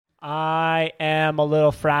I am a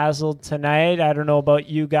little frazzled tonight. I don't know about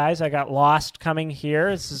you guys. I got lost coming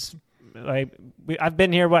here. This is like I've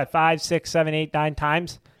been here 5, 6, 7, 8, 9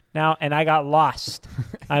 times now, and I got lost.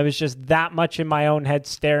 I was just that much in my own head,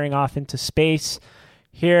 staring off into space.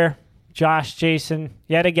 Here, Josh, Jason,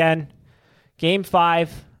 yet again, Game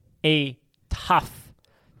 5, a tough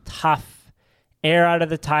air out of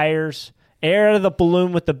the tires. Air out of the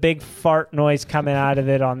balloon with the big fart noise coming out of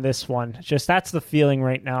it on this one. Just that's the feeling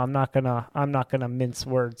right now. I'm not gonna mince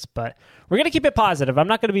words, but we're gonna keep it positive. I'm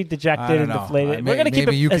not gonna be dejected and deflated. We're gonna keep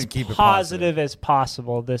it as positive as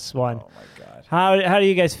possible. This one. Oh my god. How are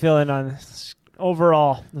you guys feeling on this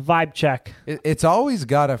overall the vibe check? It's always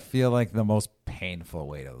gotta feel like the most painful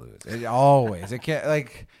way to lose. It always. It can't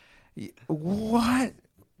like what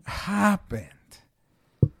happened.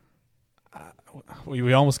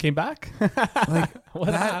 We almost came back. Like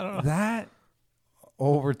that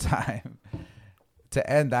overtime to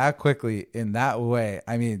end that quickly in that way.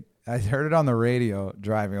 I mean, I heard it on the radio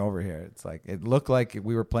driving over here. It's like it looked like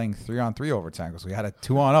we were playing 3-on-3 overtime because we had a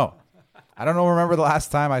 2-on-0. I don't remember the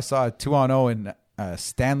last time I saw a 2-on-0 in a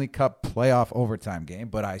Stanley Cup playoff overtime game,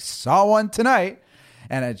 but I saw one tonight,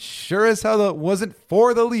 and it sure as hell wasn't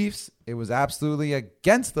for the Leafs. It was absolutely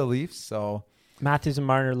against the Leafs. So. Matthews and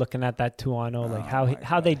Marner looking at that 2-on-0, like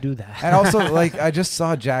how they do that. And also, like, I just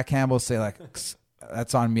saw Jack Campbell say, like,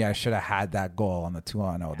 that's on me. I should have had that goal on the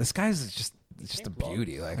 2-on-0. This guy's just a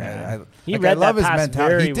beauty. Like, he read love that his pass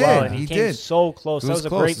mentality. very well, and he came did so close. That was a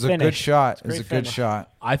great finish. It was a good shot. It was a good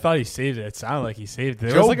shot. I thought he saved it. It sounded like he saved it.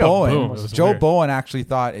 It Joe was like Bowen. a boom. It was Joe weird. Bowen actually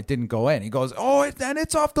thought it didn't go in. He goes, then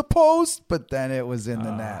it's off the post, but then it was in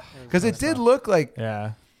the net because it did look like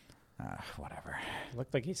whatever.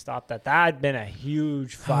 Looked like he stopped that. That had been a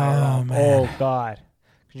huge fire. Oh God,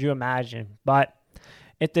 could you imagine? But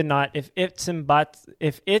it did not. If ifs and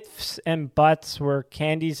buts were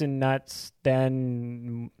candies and nuts,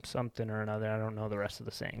 then something or another. I don't know the rest of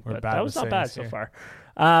the saying, but that was not bad so far.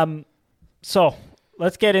 So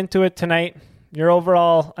let's get into it tonight. Your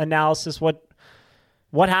overall analysis. What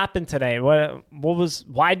happened today?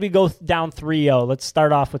 Why'd we go down 3-0? Let's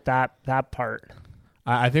start off with that part.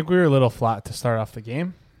 I think we were a little flat to start off the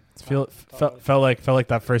game. Felt like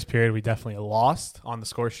that first period we definitely lost on the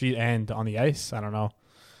score sheet and on the ice. I don't know,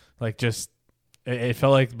 like it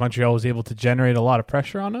felt like Montreal was able to generate a lot of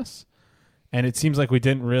pressure on us, and it seems like we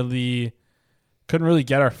couldn't really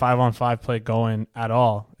get our 5-on-5 play going at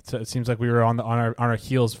all. It seems like we were on our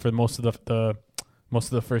heels for most of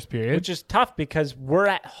the first period, which is tough because we're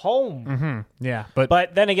at home. Mm-hmm. Yeah,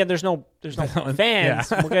 but then again, there's no fans. Yeah.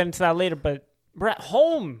 We'll get into that later, but. We're at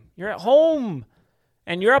home. You're at home.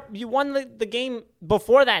 And you're up. You won the game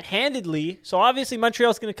before that handedly. So obviously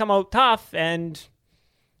Montreal's going to come out tough and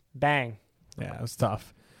bang. Yeah, it was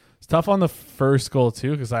tough. It's tough on the first goal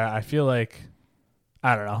too because I feel like,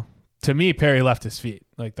 I don't know. To me, Perry left his feet.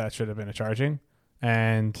 Like that should have been a charging.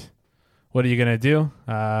 And what are you going to do?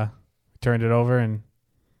 Turned it over and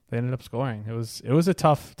they ended up scoring. It was a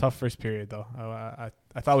tough first period though.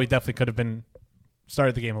 I thought we definitely could have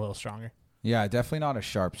started the game a little stronger. Yeah, definitely not a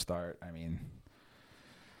sharp start. I mean,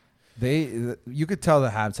 you could tell the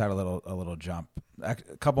Habs had a little jump, a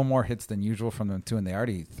couple more hits than usual from them too, and they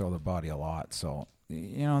already throw their body a lot. So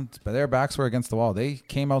but their backs were against the wall. They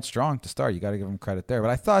came out strong to start. You got to give them credit there. But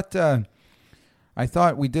I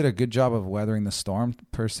thought we did a good job of weathering the storm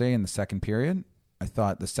per se in the second period. I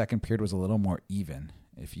thought the second period was a little more even.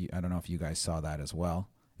 I don't know if you guys saw that as well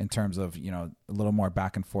in terms of a little more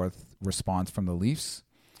back and forth response from the Leafs.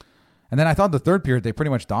 And then I thought the third period, they pretty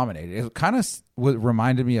much dominated. It kind of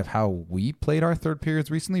reminded me of how we played our third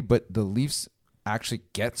periods recently, but the Leafs actually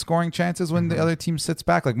get scoring chances when the other team sits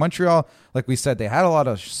back. Like Montreal, like we said, they had a lot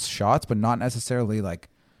of shots, but not necessarily like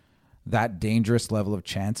that dangerous level of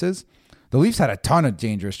chances. The Leafs had a ton of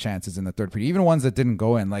dangerous chances in the third period, even ones that didn't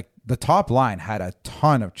go in. Like the top line had a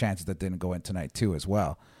ton of chances that didn't go in tonight too as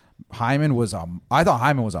well. I thought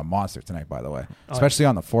Hyman was a monster tonight, by the way, especially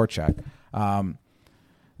on the forecheck.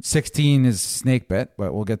 16 is snake bit,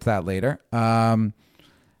 but we'll get to that later. And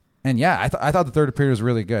yeah, I thought the third period was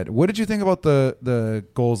really good. What did you think about the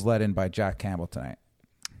goals let in by Jack Campbell tonight?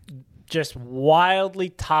 Just wildly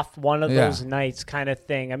tough, one of those nights kind of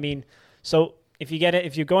thing. I mean, so if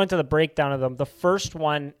you go into the breakdown of them, the first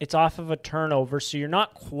one, it's off of a turnover, so you're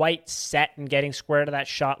not quite set and getting square to that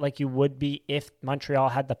shot like you would be if Montreal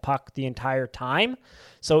had the puck the entire time.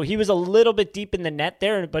 So he was a little bit deep in the net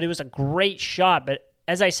there, but it was a great shot. But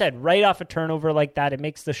as I said, right off a turnover like that, it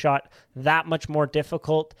makes the shot that much more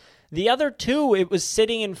difficult. The other two, it was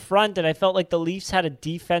sitting in front, and I felt like the Leafs had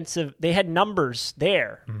they had numbers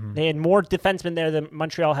there. Mm-hmm. They had more defensemen there than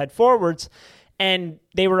Montreal had forwards. and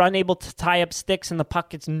they were unable to tie up sticks, and the puck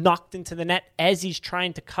gets knocked into the net as he's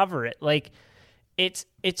trying to cover it. Like, it's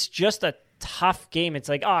just a tough game. It's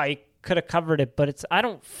like, he could have covered it, but I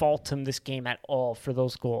don't fault him this game at all for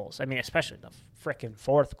those goals. I mean, especially the frickin'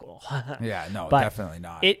 fourth goal. Yeah, no, but definitely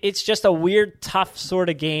not. It's just a weird, tough sort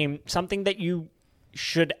of game, something that you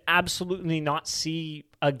should absolutely not see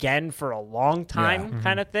again for a long time,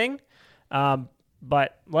 kind of thing.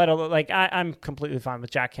 But I'm completely fine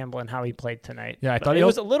with Jack Campbell and how he played tonight. Yeah, I but thought it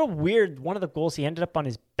was a little weird. One of the goals, he ended up on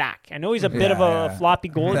his back. I know he's a bit of a floppy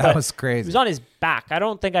goalie, that but was crazy. He was on his back. I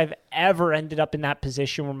don't think I've ever ended up in that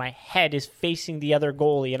position where my head is facing the other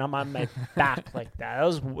goalie and I'm on my back like that. It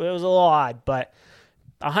was a little odd, but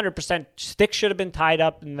 100% stick should have been tied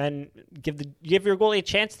up, and then give your goalie a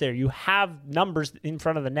chance there. You have numbers in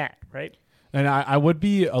front of the net, right? And I would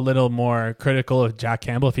be a little more critical of Jack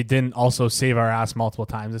Campbell if he didn't also save our ass multiple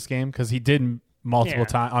times this game, because he did on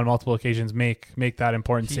multiple occasions make that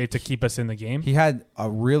important save to keep us in the game. He had a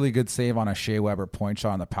really good save on a Shea Weber point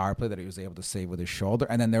shot on the power play that he was able to save with his shoulder.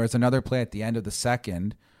 And then there was another play at the end of the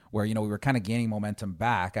second where, we were kind of gaining momentum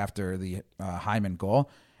back after the Hyman goal.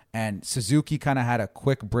 And Suzuki kind of had a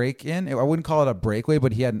quick break in. I wouldn't call it a breakaway,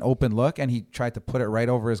 but he had an open look, and he tried to put it right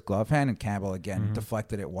over his glove hand, and Campbell again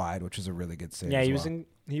deflected it wide, which was a really good save. Yeah, he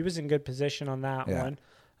was in good position on that one.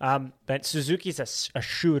 But Suzuki's a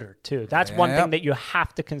shooter too. That's one thing that you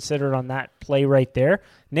have to consider on that play right there.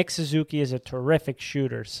 Nick Suzuki is a terrific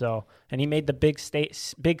shooter, and he made the big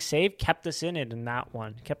save, kept us in it in that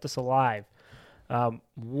one, kept us alive.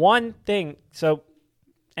 One thing, so.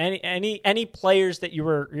 Any players that you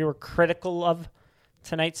were critical of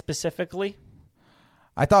tonight specifically?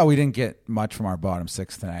 I thought we didn't get much from our bottom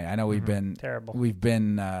six tonight. I know we've been terrible. We've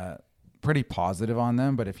been pretty positive on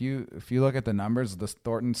them, but if you look at the numbers, the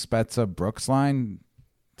Thornton, Spezza, Brooks line,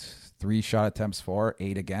 3 shot attempts for,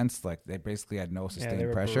 8 against. Like, they basically had no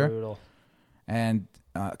sustained pressure. Brutal. And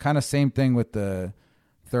kind of same thing with the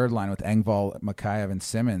third line with Engvall, Mikheyev, and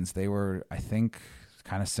Simmons. They were, I think,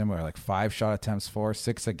 kind of similar, like 5 shot attempts for,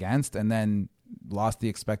 6 against, and then lost the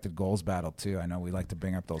expected goals battle too. I know we like to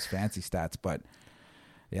bring up those fancy stats, but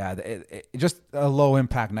yeah, it just a low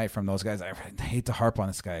impact night from those guys. I hate to harp on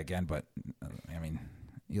this guy again, but I mean,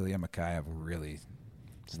 Ilya Mikheyev really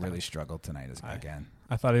struggled tonight again.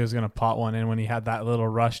 I thought he was going to pot one in when he had that little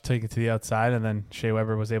rush, take it to the outside, and then Shea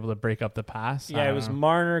Weber was able to break up the pass. Yeah, it was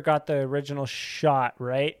Marner got the original shot,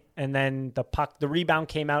 right? And then the rebound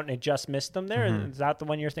came out and it just missed him there. Is that the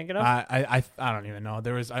one you're thinking of? I don't even know.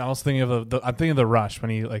 I was thinking of I'm thinking of the rush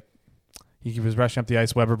when he was rushing up the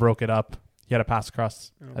ice. Weber broke it up. He had a pass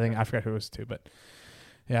across. Okay. I forgot who it was to, but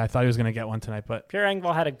yeah, I thought he was going to get one tonight. But Pierre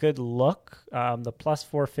Engvall had a good look. The plus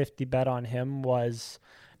 450 bet on him was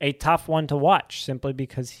a tough one to watch, simply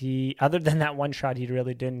because other than that one shot, he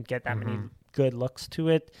really didn't get that many good looks to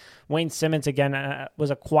it. Wayne Simmons, again,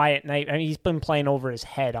 was a quiet night. I mean, he's been playing over his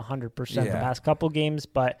head 100% the past couple games,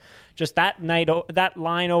 but just that night, that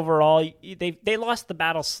line overall, they lost the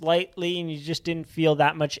battle slightly, and you just didn't feel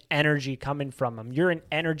that much energy coming from them. You're an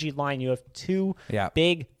energy line. You have 2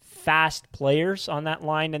 big, fast players on that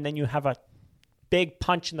line, and then you have a big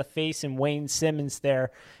punch in the face in Wayne Simmons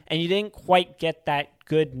there, and you didn't quite get that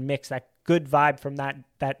good mix, that good vibe from that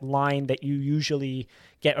line that you usually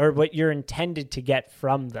get, or what you're intended to get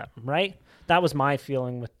from them, right? That was my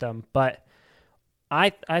feeling with them. But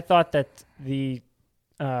I thought that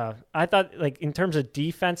like in terms of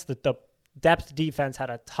defense, that the depth defense had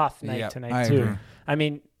a tough night tonight too. Agree. I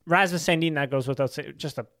mean, Rasmus Sandin, that goes without saying,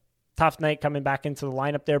 just a tough night coming back into the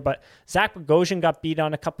lineup there, but Zach Bogosian got beat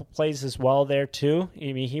on a couple plays as well there too.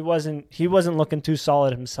 I mean, he wasn't looking too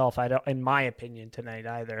solid himself, in my opinion, tonight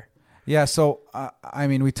either. Yeah, so I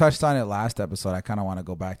mean, we touched on it last episode. I kind of want to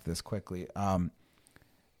go back to this quickly.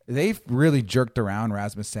 They've really jerked around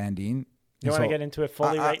Rasmus Sandin. You want to get into it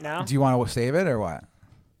fully right now? Do you want to save it or what?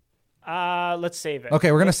 Let's save it.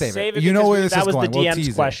 Okay, we're going to save it. You know where this is going. That was the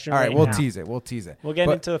DM's question. All right, we'll tease it. We'll tease it. We'll get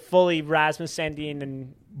into fully Rasmus Sandin.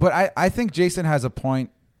 But I think Jason has a point,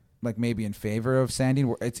 like maybe in favor of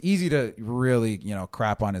Sandin. It's easy to really,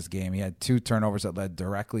 crap on his game. He had 2 turnovers that led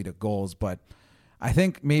directly to goals, but I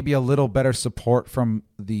think maybe a little better support from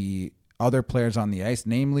the other players on the ice.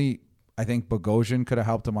 Namely, I think Bogosian could have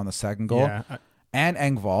helped him on the second goal. Yeah. And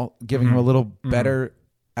Engvall, giving him a little better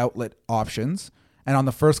outlet options. And on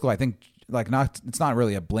the first goal, I think it's not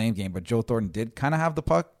really a blame game, but Joe Thornton did kind of have the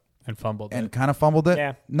puck and fumbled it.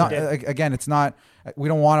 Yeah, again, it's not. We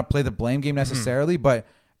don't want to play the blame game necessarily, but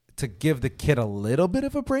to give the kid a little bit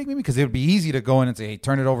of a break, maybe, because it would be easy to go in and say, "Hey,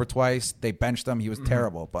 turn it over twice." They benched him. He was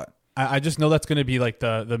terrible, but I just know that's going to be like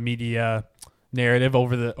the media narrative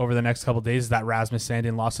over the next couple of days is that Rasmus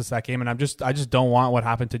Sandin lost us that game, and I just don't want what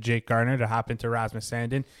happened to Jake Gardiner to happen to Rasmus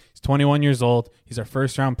Sandin. He's 21 years old. He's our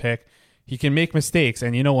first round pick. He can make mistakes,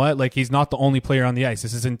 and you know what? Like, he's not the only player on the ice.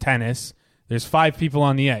 This isn't tennis. There's 5 people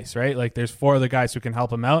on the ice, right? Like, there's 4 other guys who can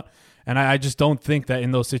help him out, and I just don't think that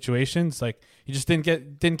in those situations, like, he just didn't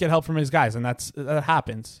get help from his guys, and that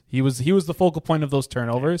happens. He was the focal point of those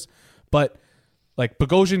turnovers, but like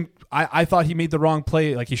Bogosian, I thought he made the wrong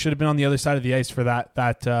play. Like, he should have been on the other side of the ice for that.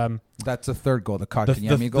 That's the third goal, the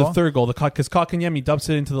Kotkaniemi goal. The third goal, because Kotkaniemi dumps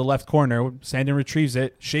it into the left corner. Sandin retrieves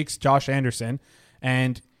it, shakes Josh Anderson,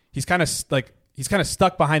 and he's kind of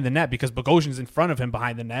stuck behind the net because Bogosian's in front of him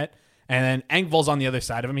behind the net, and then Engvall's on the other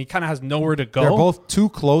side of him. He kind of has nowhere to go. They're both too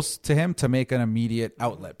close to him to make an immediate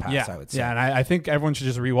outlet pass, I would say. Yeah, and I think everyone should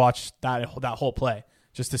just rewatch that whole play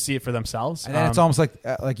just to see it for themselves. And then it's almost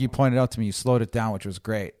like you pointed out to me, you slowed it down, which was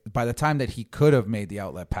great. By the time that he could have made the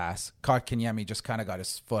outlet pass, Kotkaniemi just kind of got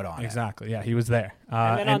his foot on it. Exactly, yeah, he was there.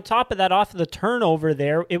 And then on top of that, off of the turnover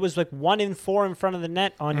there, it was like 1 in 4 in front of the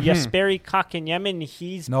net on Jesperi Kotkaniemi, and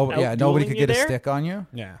he's nobody could get a stick on you.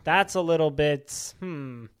 Yeah, that's a little bit, I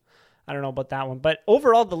don't know about that one. But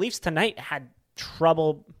overall, the Leafs tonight had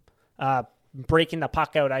trouble breaking the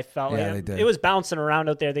puck out, I felt. Yeah, they did. It was bouncing around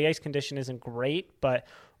out there. The ice condition isn't great, but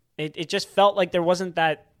it just felt like there wasn't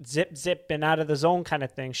that zip and out of the zone kind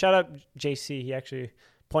of thing. Shout out JC. He actually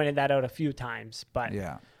pointed that out a few times. But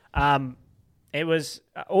yeah, it was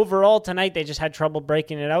overall tonight they just had trouble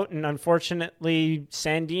breaking it out, and unfortunately,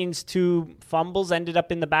 Sandin's 2 fumbles ended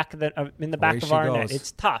up in the back of our net.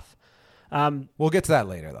 It's tough. We'll get to that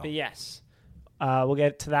later, though. Yes. We'll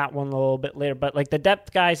get to that one a little bit later. But like the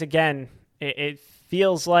depth guys, again, it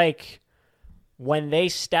feels like when they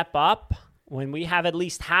step up, when we have at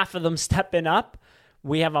least half of them stepping up,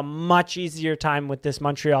 we have a much easier time with this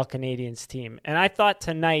Montreal Canadiens team. And I thought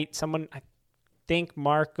tonight, I think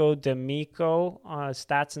Marco D'Amico,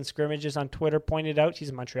 Stats and Scrimmages on Twitter, pointed out, he's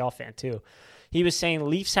a Montreal fan too. He was saying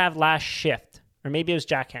Leafs have last shift, or maybe it was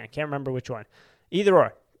Jack Han, can't remember which one. Either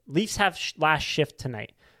or. Leafs have last shift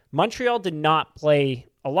tonight. Montreal did not play.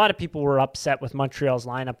 A lot of people were upset with Montreal's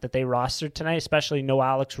lineup that they rostered tonight, especially no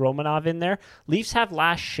Alex Romanov in there. Leafs have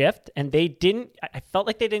last shift, and I felt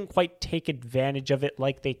like they didn't quite take advantage of it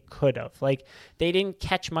like they could have. Like, they didn't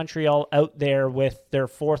catch Montreal out there with their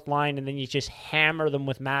 4th line, and then you just hammer them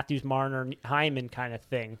with Matthews, Marner, Hyman kind of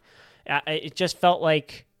thing. It just felt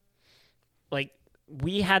like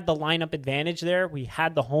we had the lineup advantage there. We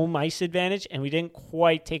had the home ice advantage, and we didn't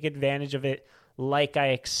quite take advantage of it like I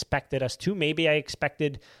expected us to. Maybe I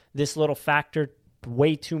expected this little factor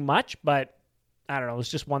way too much, but I don't know. It was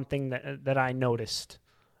just one thing that I noticed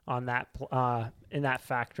on that in that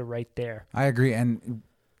factor right there. I agree, and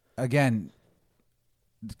again,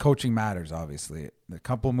 coaching matters. Obviously, the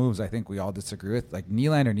couple moves I think we all disagree with. Like,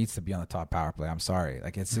 Nylander needs to be on the top power play. I'm sorry,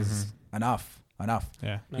 like it's just enough.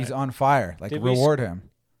 Yeah, he's on fire. Like, reward him.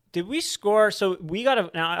 Did we score? So we got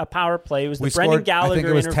a power play. It was the Brendan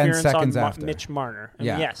Gallagher interference on Mitch Marner.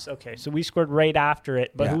 Yeah. Yes. Okay. So we scored right after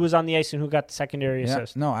it. But who was on the ice and who got the secondary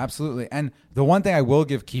assist? No, absolutely. And the one thing I will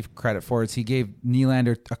give Keefe credit for is he gave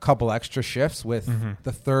Nylander a couple extra shifts with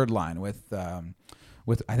the third line with I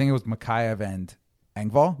think it was Mikheyev and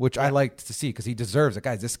Engvall, which I liked to see because he deserves it.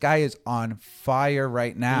 Guys, this guy is on fire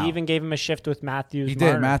right now. He even gave him a shift with Matthews. He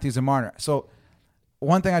did, Matthews and Marner. So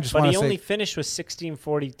one thing I just want to say. But he only finished with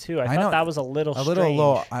 16:42. I thought that was a little strange.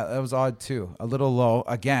 Low. That was odd too. A little low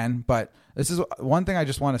again. But this is one thing I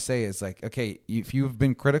just want to say is like, okay, if you've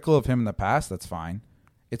been critical of him in the past, that's fine.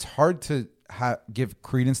 It's hard to give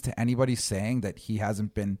credence to anybody saying that he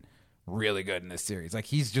hasn't been really good in this series. Like,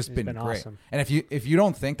 he's been great. Awesome. And if you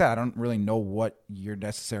don't think that, I don't really know what you're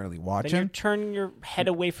necessarily watching. Then you're turning your head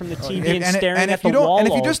away from the TV and staring at the wall. And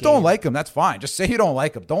if you just don't like him, that's fine. Just say you don't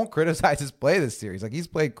like him. Don't criticize his play this series. Like, he's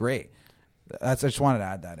played great. I just wanted to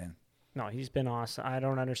add that in. No, he's been awesome. I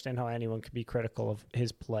don't understand how anyone could be critical of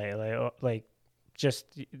his play. Like just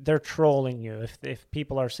they're trolling you if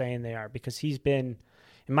people are saying they are, because he's been,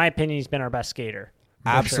 in my opinion, he's been our best skater.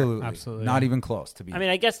 Absolutely. Sure. Absolutely. Not even close to be. I mean,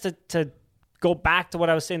 I guess to go back to what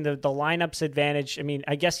I was saying, the lineup's advantage. I mean,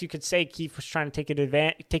 I guess you could say Keefe was trying to take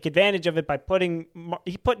advantage of it by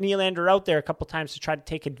he put Nylander out there a couple times to try to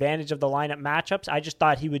take advantage of the lineup matchups. I just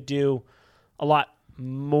thought he would do a lot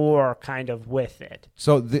more kind of with it.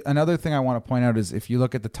 So another thing I want to point out is if you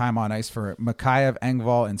look at the time on ice for Mikheyev,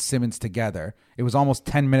 Engvall, and Simmons together, it was almost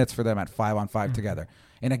 10 minutes for them at 5-on-5 together.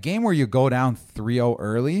 In a game where you go down 3-0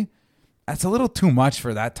 early, That's a little too much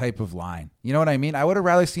for that type of line. You know what I mean? I would have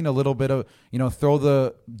rather seen a little bit of, throw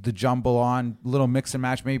the jumble on, little mix and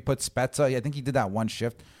match, maybe put Spezza. I think he did that one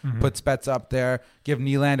shift. Put Spezza up there, give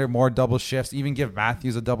Nylander more double shifts, even give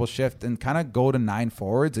Matthews a double shift, and kind of go to 9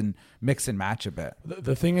 forwards and mix and match a bit.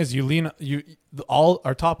 The thing is, all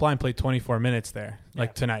our top line played 24 minutes there,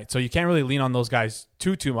 tonight. So you can't really lean on those guys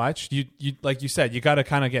too much. You like you said, you got to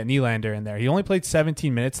kind of get Nylander in there. He only played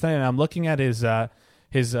 17 minutes tonight, and I'm looking at his time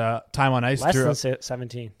on ice. Less than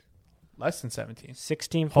 17. Less than 17.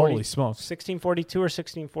 1640. Holy smokes. 1642 or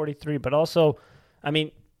 1643. But also, I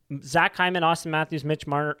mean, Zach Hyman, Austin Matthews, Mitch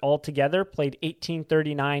Marner all together played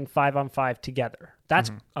 1839 5-on-5 together.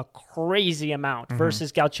 That's a crazy amount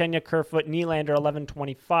versus Galchenyuk, Kerfoot, Nylander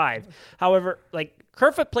 1125. However,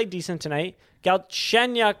 Kerfoot played decent tonight.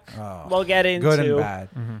 Galchenyuk, we'll get into. Good and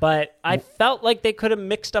bad. But I felt like they could have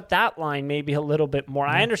mixed up that line maybe a little bit more.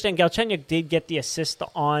 I understand Galchenyuk did get the assist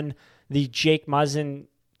on the Jake Muzzin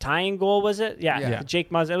tying goal, was it? Yeah. Jake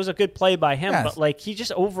Muzzin. It was a good play by him, but he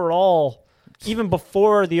just overall, even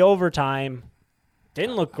before the overtime,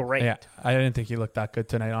 didn't look great. Yeah, I didn't think he looked that good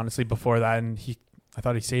tonight, honestly, before that. And I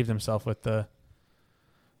thought he saved himself with the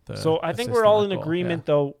So I think we're all in agreement,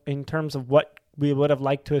 though, in terms of what we would have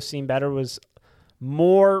liked to have seen better was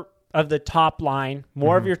more of the top line,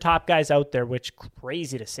 more of your top guys out there, which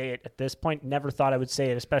crazy to say it at this point. Never thought I would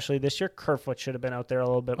say it, especially this year. Kerfoot should have been out there a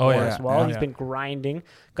little bit more as well. He's been grinding.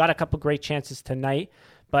 Got a couple great chances tonight.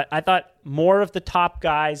 But I thought more of the top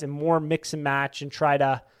guys and more mix and match and try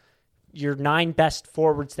to your 9 best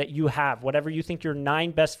forwards that you have, whatever you think your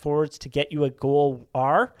 9 best forwards to get you a goal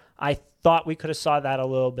are. I thought we could have saw that a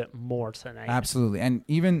little bit more tonight. Absolutely. And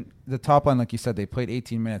even the top line, like you said, they played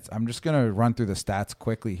 18 minutes. I'm just going to run through the stats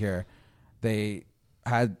quickly here. They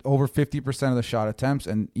had over 50% of the shot attempts,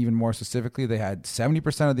 and even more specifically, they had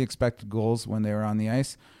 70% of the expected goals when they were on the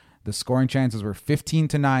ice. The scoring chances were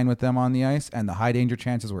 15-9 with them on the ice, and the high danger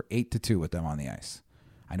chances were 8-2 with them on the ice.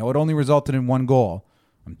 I know it only resulted in 1 goal.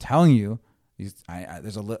 I'm telling you,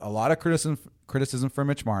 there's a lot of criticism for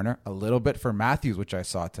Mitch Marner, a little bit for Matthews, which I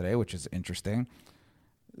saw today, which is interesting.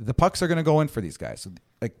 The pucks are going to go in for these guys. So,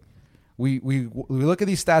 we look at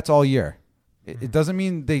these stats all year. It doesn't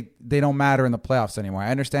mean they don't matter in the playoffs anymore.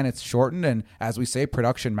 I understand it's shortened, and as we say,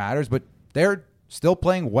 production matters, but they're still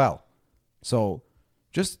playing well. So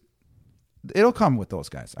it'll come with those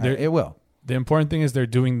guys. It will. The important thing is they're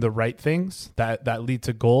doing the right things that lead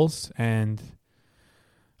to goals, and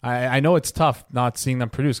I know it's tough not seeing them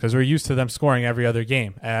produce because we're used to them scoring every other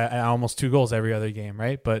game, almost 2 goals every other game,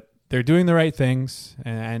 right? But they're doing the right things,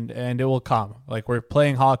 and it will come. We're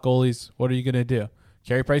playing hot goalies. What are you going to do?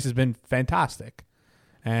 Carey Price has been fantastic,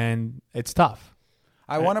 and it's tough.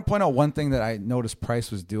 I want to point out one thing that I noticed Price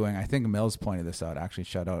was doing. I think Mills pointed this out. Actually,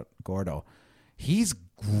 shout out Gordo. He's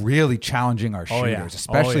really challenging our shooters,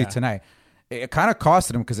 especially tonight. It kind of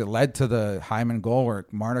costed him because it led to the Hyman goal where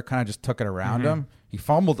Marner kind of just took it around him. He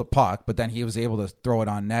fumbled the puck, but then he was able to throw it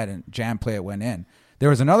on net and jam play it went in. There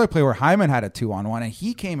was another play where Hyman had a 2-on-1 and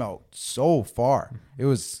he came out so far. It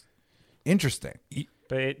was interesting.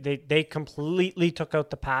 But they completely took out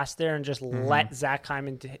the pass there and just let Zach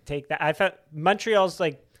Hyman take that. I felt Montreal's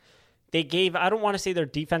they gave, I don't want to say their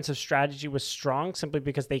defensive strategy was strong simply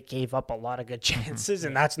because they gave up a lot of good chances,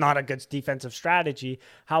 and that's not a good defensive strategy.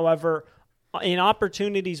 However, in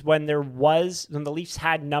opportunities when the Leafs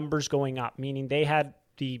had numbers going up, meaning they had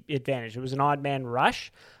the advantage, it was an odd man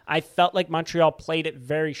rush, I felt like Montreal played it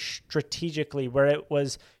very strategically, where it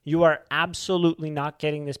was, you are absolutely not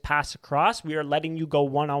getting this pass across. We are letting you go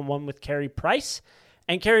one-on-one with Carey Price,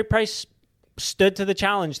 and Carey Price stood to the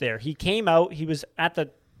challenge there. He came out, he was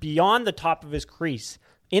beyond the top of his crease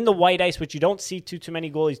in the white ice, which you don't see too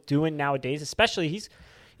many goalies doing nowadays, especially he's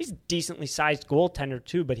a decently sized goaltender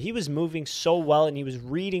too, but he was moving so well and he was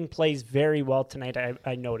reading plays very well tonight.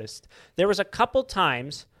 I noticed there was a couple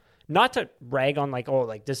times, not to rag on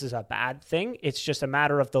this is a bad thing. It's just a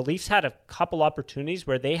matter of the Leafs had a couple opportunities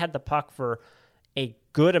where they had the puck for a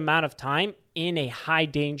good amount of time in a high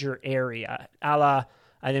danger area. I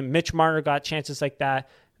think Mitch Marner got chances like that.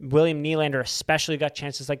 William Nylander especially got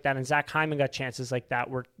chances like that, and Zach Hyman got chances like that,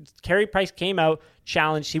 where Carey Price came out,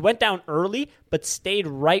 challenged. He went down early, but stayed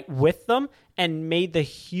right with them and made the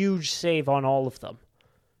huge save on all of them.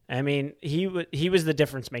 I mean, he was the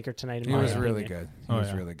difference maker tonight. He was really good. He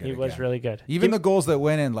was really good. He was really good. Even the goals that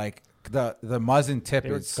went in, the Muzzin tip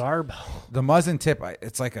is garbo. The Muzzin tip,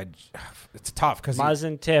 it's tough because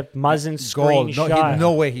Muzzin tip, Muzzin screen shot.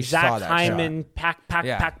 No way he saw that Zach Hyman shot.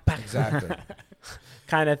 pack. Exactly.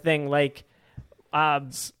 Kind of thing.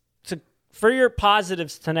 For your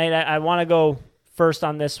positives tonight, I want to go first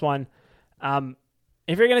on this one. In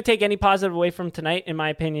if you're going to take any positive away from tonight, in my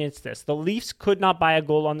opinion, it's this. The Leafs could not buy a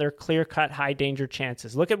goal on their clear-cut, high-danger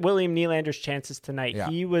chances. Look at William Nylander's chances tonight. Yeah.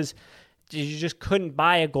 You just couldn't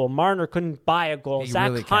buy a goal. Marner couldn't buy a goal. He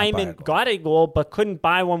Zach really can't buy Hyman a goal. got a goal, but couldn't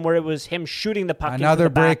buy one where it was him shooting the puck. Another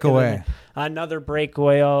into the back of the breakaway. net. Another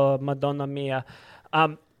breakaway. Oh, Madonna Mia.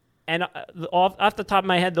 And off the top of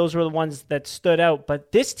my head, those were the ones that stood out.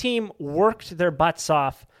 But this team worked their butts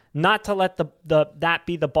off not to let that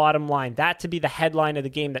be the bottom line, that to be the headline of the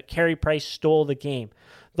game, that Carey Price stole the game.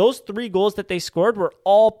 Those 3 goals that they scored were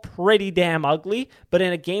all pretty damn ugly, but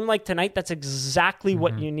in a game like tonight, that's exactly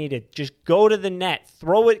what you needed. Just go to the net,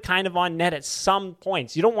 throw it kind of on net at some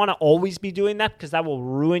points. You don't want to always be doing that because that will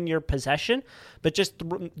ruin your possession, but just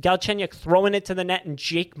Galchenyuk throwing it to the net and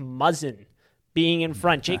Jake Muzzin being in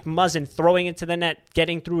front. Jake Muzzin throwing it to the net,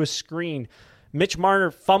 getting through a screen. Mitch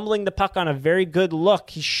Marner fumbling the puck on a very good look.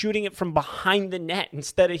 He's shooting it from behind the net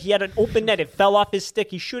instead of he had an open net. It fell off his stick.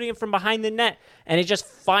 He's shooting it from behind the net, and it just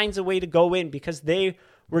finds a way to go in because they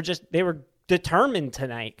were determined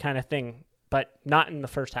tonight, kind of thing. But not in the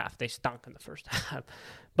first half. They stunk in the first half.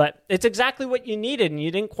 But it's exactly what you needed, and you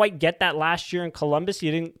didn't quite get that last year in Columbus.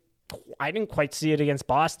 I didn't quite see it against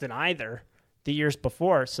Boston either the years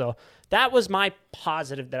before. So that was my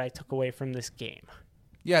positive that I took away from this game.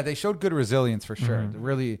 Yeah, they showed good resilience for sure.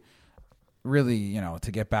 Really,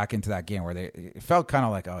 to get back into that game where it felt kind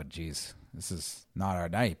of like, oh, geez, this is not our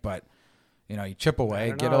night. But, you chip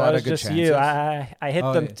away, get a lot of good chances. You. I hit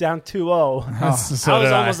them down 2-0. That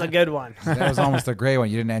was almost a good one. That was almost a great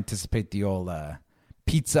one. You didn't anticipate the old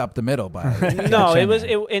pizza up the middle. No,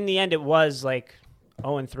 in the end, it was like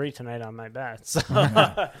 0-3 tonight on my bets.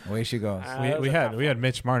 Away she goes. We had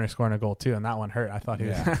Mitch Marner scoring a goal too, and that one hurt. I thought he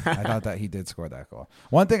was. I thought that he did score that goal.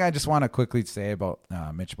 One thing I just want to quickly say about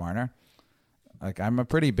Mitch Marner, like I'm a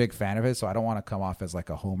pretty big fan of his, so I don't want to come off as like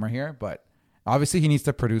a homer here, but obviously he needs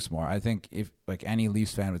to produce more. I think if like any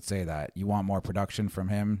Leafs fan would say that you want more production from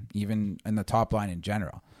him, even in the top line in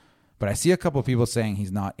general. But I see a couple of people saying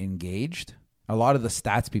he's not engaged. A lot of the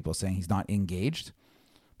stats people saying he's not engaged.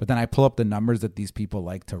 But then I pull up the numbers that these people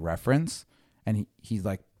like to reference, and he's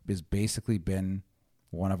basically been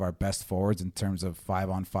one of our best forwards in terms of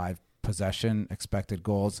 5-on-5 possession, expected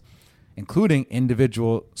goals, including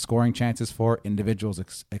individual scoring chances for, individuals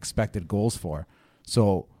expected goals for.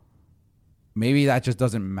 So maybe that just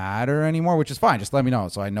doesn't matter anymore, which is fine. Just let me know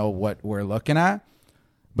so I know what we're looking at.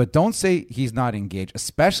 But don't say he's not engaged,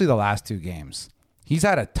 especially the last 2 games. He's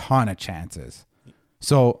had a ton of chances.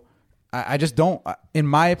 So I just don't, in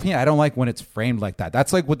my opinion, I don't like when it's framed like that.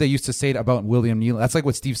 That's like what they used to say about William Nylander. That's like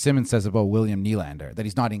what Steve Simmons says about William Nylander, that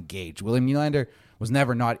he's not engaged. William Nylander was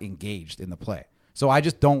never not engaged in the play. So I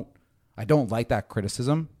don't like that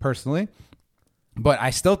criticism personally, but I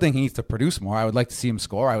still think he needs to produce more. I would like to see him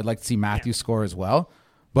score. I would like to see Matthews score as well.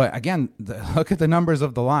 But again, look at the numbers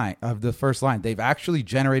of the first line. They've actually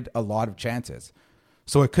generated a lot of chances.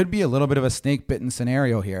 So it could be a little bit of a snake bitten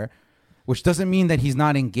scenario here, which doesn't mean that he's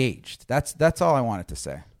not engaged. That's all I wanted to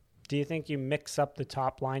say. Do you think you mix up the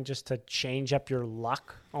top line just to change up your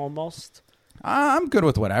luck almost? I'm good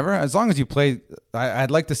with whatever. As long as you play,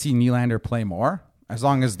 I'd like to see Nylander play more. As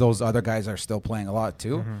long as those other guys are still playing a lot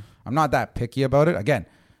too. I'm not that picky about it. Again,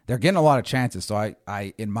 they're getting a lot of chances. So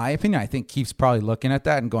I in my opinion, I think Keefe's probably looking at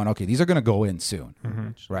that and going, okay, these are going to go in soon.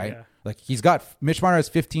 Right? Yeah. Like Mitch Marner has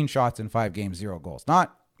 15 shots in 5 games, 0 goals.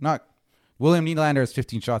 Not William Nylander has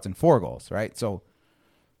 15 shots and 4 goals, right? So,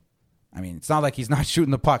 I mean, it's not like he's not shooting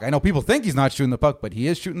the puck. I know people think he's not shooting the puck, but he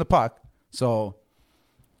is shooting the puck. So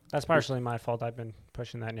that's partially my fault. I've been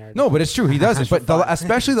pushing that narrative. No, but it's true. He doesn't. But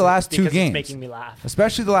especially the last 2 games. It's making me laugh.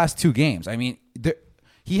 Especially the last 2 games. I mean,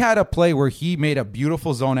 he had a play where he made a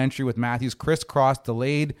beautiful zone entry with Matthews, crisscrossed,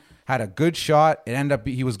 delayed, had a good shot. It ended up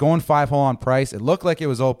he was going 5-hole on Price. It looked like it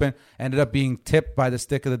was open. Ended up being tipped by the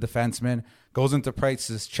stick of the defenseman. Goes into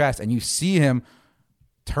Price's chest, and you see him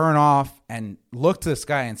turn off and look to this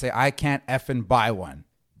guy and say, I can't effing buy one.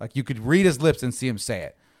 Like you could read his lips and see him say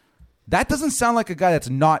it. That doesn't sound like a guy that's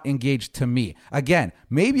not engaged to me. Again,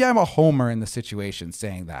 maybe I'm a homer in the situation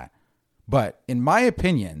saying that. But in my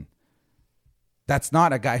opinion, that's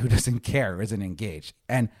not a guy who doesn't care or isn't engaged.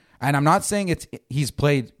 And I'm not saying he's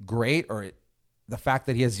played great or the fact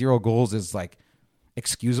that he has 0 goals is like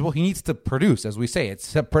excusable. He needs to produce, as we say.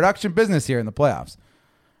 It's a production business here in the playoffs.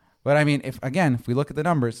 But I mean, if we look at the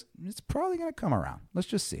numbers, it's probably going to come around. Let's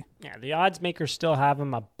just see. Yeah, the odds makers still have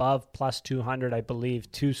him above plus 200, I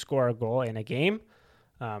believe, to score a goal in a game.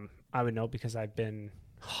 I would know because I've been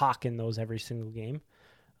hawking those every single game.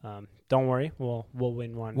 Don't worry, we'll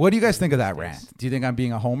win one. What do you guys think of that rant? Do you think I'm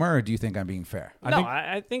being a homer or do you think I'm being fair?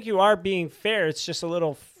 I think you are being fair. It's just a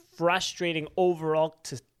little frustrating overall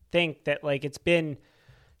to think that like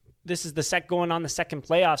this is going on the second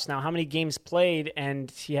playoffs now. How many games played,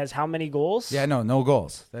 and he has how many goals? Yeah, no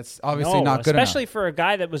goals. That's obviously not good especially enough. for a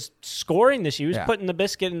guy that was scoring this year. He was Yeah. putting the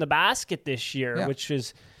biscuit in the basket this year, Yeah. which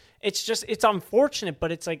is, it's unfortunate,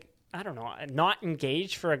 but it's like, I don't know, not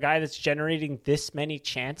engaged for a guy that's generating this many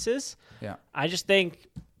chances. Yeah. I just think,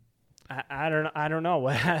 I don't know.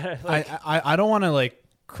 Like, I don't want to like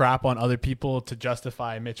crap on other people to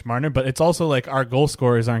justify Mitch Marner, but it's also like our goal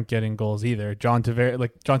scorers aren't getting goals either. John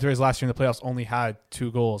Tavares last year in the playoffs only had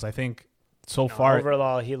 2 goals. I think so far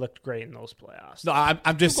overall he looked great in those playoffs. No,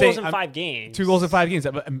 I'm just 2 saying goals in 5 games. 2 goals in 5 games.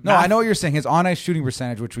 No, I know what you're saying. His on-ice shooting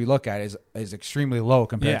percentage, which we look at, is extremely low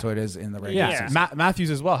compared Yeah. to what it is in the regular Yeah, season. Matthews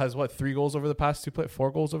as well has 3 goals over the past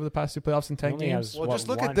 4 goals over the past 2 playoffs in 10 only games. has- Well, just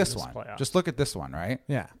look one at this in this one. playoff. Just look at this one, right?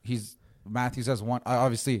 Yeah, Matthews has 1.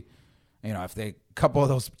 Obviously, if a couple of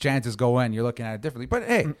those chances go in, you're looking at it differently. But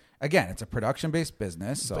hey, again, it's a production-based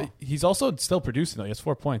business, so but he's also still producing though. He has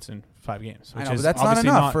 4 points in 5 games. I Which know, is but that's not obviously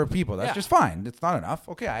enough for people. That's Yeah. just fine. It's not enough.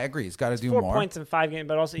 Okay, I agree. He's got to do 4 more. points in 5 games,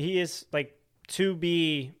 but also he is like to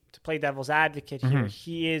play devil's advocate here.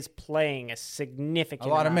 He is playing a significant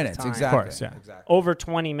A lot of amount minutes, time. exactly. Of course, yeah. Exactly. Over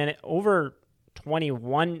 20 minutes, over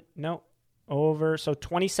 21, no, over. So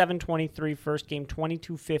 27-23 first game,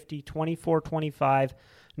 22-50, 24-25,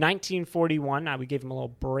 19-41. Now we gave him a little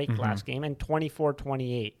break last game, and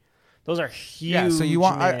 24-28. Those are huge. Yeah, so you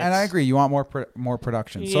want, minutes. and I agree, you want more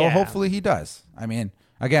production. So Yeah. hopefully he does. I mean,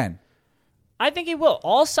 again, I think he will.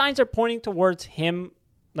 All signs are pointing towards him,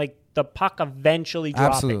 like the puck eventually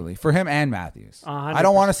dropping. absolutely for him and Matthews. 100%. I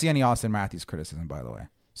don't want to see any Austin Matthews criticism. By the way,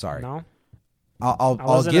 sorry. No, I'll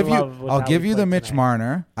wasn't give in you love with I'll how give he you the played Mitch tonight.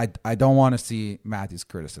 Marner. I don't want to see Matthews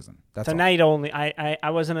criticism. That's all. tonight only. I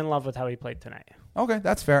wasn't in love with how he played tonight. Okay,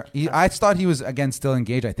 that's fair. I thought he was again still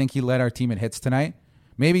engaged. I think he led our team in hits tonight.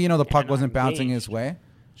 Maybe the puck not wasn't bouncing engaged. his way.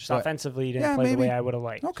 Just But- offensively, he didn't Yeah, play maybe. the way I would have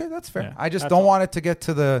liked. Okay, that's fair. Yeah. I just That's don't all. want it to get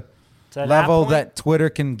to the To level point, that Twitter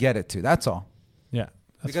can get it to. That's all. Yeah,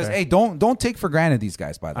 that's Because fair. hey, don't take for granted these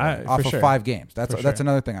guys. By the way, off for of sure. 5 games. That's For that's sure.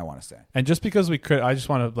 another thing I want to say. And just because I just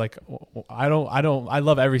want to I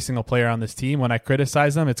love every single player on this team. When I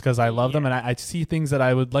criticize them, it's because I love them and I see things that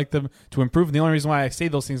I would like them to improve. And the only reason why I say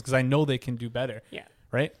those things is because I know they can do better. Yeah.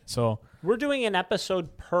 Right. So We're doing an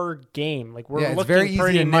episode per game. Like we're Yeah, it's looking very easy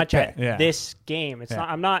pretty to much nitpick. at Yeah. this game. It's Yeah. not.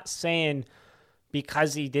 I'm not saying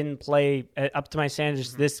because he didn't play up to my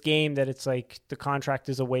standards this game that it's like the contract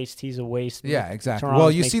is a waste. He's a waste. Yeah, exactly. Toronto's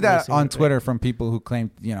Well, you making see that this on into Twitter from people who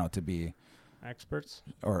claim to be experts.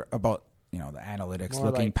 or about the analytics, More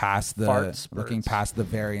looking like past fart spurts. the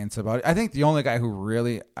variance about it. I think the only guy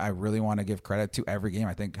who I really want to give credit to every game,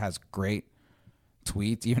 I think has great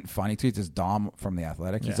tweets, even funny tweets, is Dom from The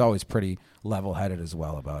Athletic. He's Yeah. always pretty level-headed as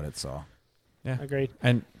well about it. So yeah, Agreed.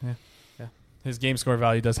 and his game score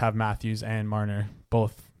value does have Matthews and Marner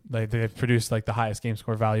both. Like they've produced like the highest game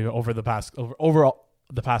score value over the past overall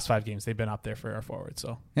the past 5 games. They've been up there for our forward.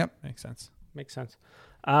 So Yep. makes sense. Makes sense.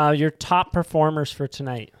 Your top performers for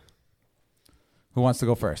tonight. who wants to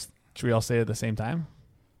go first? Should we all say it at the same time?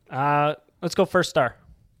 Let's go first star.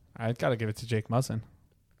 I got to give it to Jake Muzzin.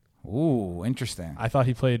 Ooh, interesting. I thought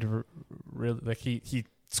he played really like he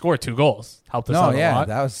scored 2 goals, helped us No, out a yeah, lot.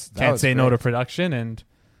 that was Can't say no great. to production, and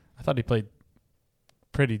I thought he played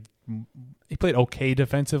He played okay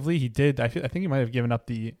defensively. He did. I think he might have given up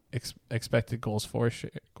the expected goals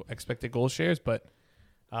shares, but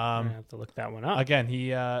I have to look that one up. again,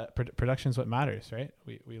 production is what matters, right?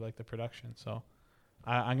 We like the production, so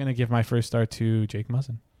I'm gonna give my first star to Jake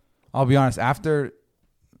Muzzin. I'll be honest. After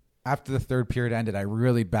the third period ended, I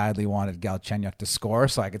really badly wanted Galchenyuk to score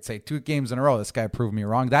so I could say 2 games in a row, this guy proved me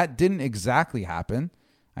wrong. That didn't exactly happen.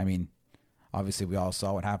 I mean, obviously we all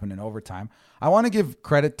saw what happened in overtime. I want to give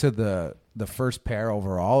credit to the first pair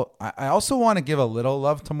overall. I also want to give a little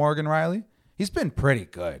love to Morgan Riley. He's been pretty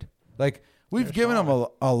good. Like we've given him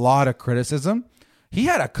a lot of criticism. He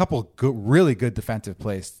had a couple really good defensive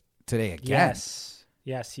plays today again.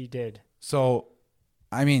 Yes, he did. So,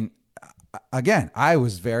 I mean, again, I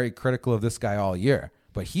was very critical of this guy all year,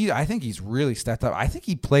 but I think he's really stepped up. I think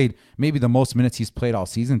he played maybe the most minutes he's played all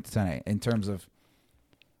season tonight in terms of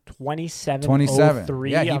 27-03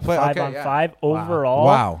 Yeah, he on played- 5-on-5 Wow. overall.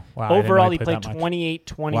 Wow. Wow, I didn't Overall, know he he played played that much.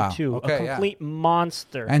 28-22. Wow. Okay, a yeah. complete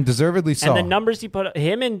monster. And deservedly so. And the numbers he put up,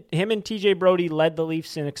 him and TJ Brody led the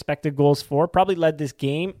Leafs in expected goals for, probably led this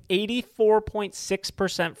game.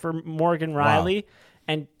 84.6% for Morgan Riley,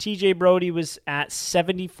 and TJ Brody was at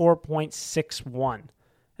 74.61.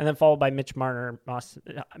 And then followed by Mitch Marner,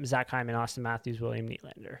 Zach Hyman, Austin Matthews, William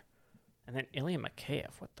Nylander. And then Ilya Mikheyev.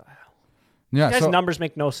 What the hell? Yeah, These guys' numbers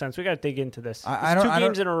make no sense. We got to dig into this. I It's don't- 2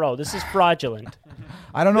 games in a row. This is fraudulent.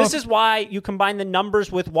 I don't know. This is why you combine the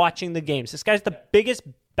numbers with watching the games. This guy's the biggest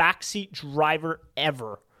backseat driver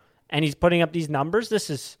ever, and he's putting up these numbers.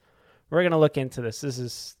 We're going to look into this.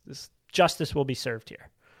 This justice will be served here.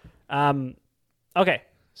 Okay,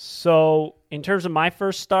 so in terms of my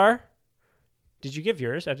first star, did you give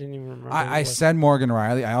yours? I didn't even remember. I said Morgan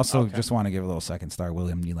Riley. I also just want to give a little second star,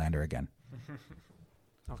 William Nylander again.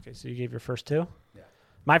 Okay, so you gave your first 2? Yeah.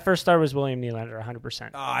 My first star was William Nylander,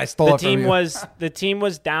 100%. Oh, I stole the it from team you. The team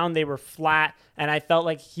was down. They were flat, and I felt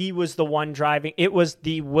like he was the one driving. It was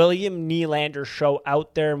the William Nylander show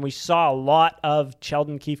out there, and we saw a lot of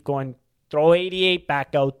Sheldon Keefe going, throw 88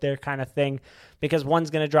 back out there kind of thing, because one's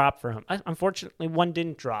going to drop for him. Unfortunately, one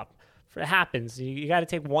didn't drop. It happens. You got to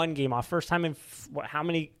take one game off. First time in how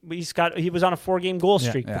many? He was on a 4-game goal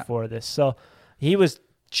streak before this, so he was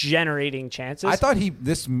generating chances. I thought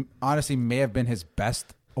this honestly may have been his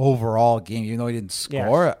best overall game, even though he didn't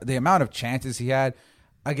score. Yeah. The amount of chances he had,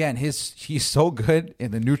 again, he's so good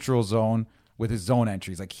in the neutral zone with his zone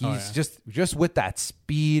entries. Like he's just with that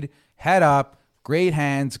speed, head up, great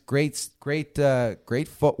hands, great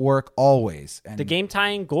footwork always. And the game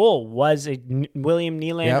tying goal was a William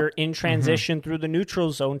Nylander in transition through the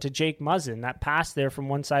neutral zone to Jake Muzzin. That pass there from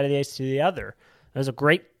one side of the ice to the other. It was a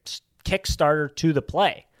great kickstarter to the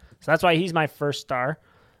play. So that's why he's my first star.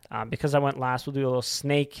 Because I went last, we'll do a little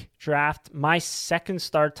snake draft. My second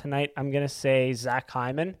star tonight, I'm going to say Zach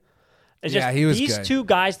Hyman. He was these good. 2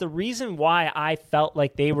 guys, the reason why I felt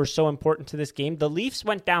like they were so important to this game, the Leafs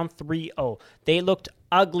went down 3-0. They looked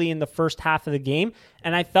ugly in the first half of the game,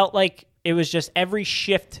 and I felt like it was just every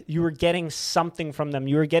shift you were getting something from them.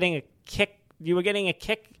 You were getting a kick. You were getting a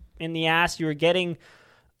kick in the ass. You were getting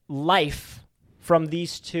life from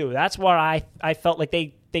these 2. That's why I felt like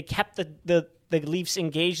they kept the Leafs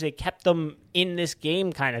engaged. They kept them in this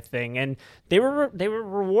game kind of thing, and they were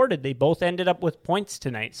rewarded. They both ended up with points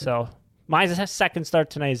tonight. So my second start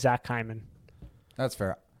tonight is Zach Hyman. That's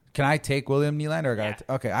fair. Can I take William Nylander?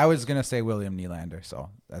 Okay, I was gonna say William Nylander, so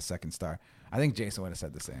that's second star. I think Jason would have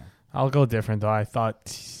said the same. I'll go different though. I thought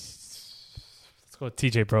let's go with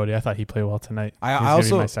TJ Brody. I thought he played well tonight. I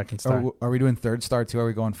also my second star. Are we doing third star too? Are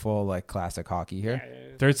we going full like classic hockey here?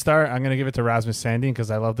 Third star, I'm going to give it to Rasmus Sandin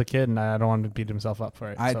because I love the kid and I don't want him to beat himself up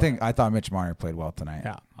for it. I thought Mitch Marner played well tonight.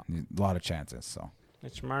 Yeah, a lot of chances. So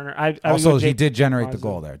Mitch Marner. also, he did generate the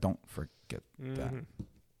goal there. Don't forget that.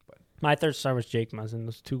 But my third star was Jake Muzzin.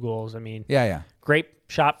 Those 2 goals. I mean, yeah. Great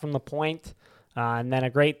shot from the point, and then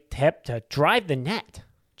a great tip to drive the net.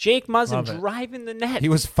 Jake Muzzin driving the net. He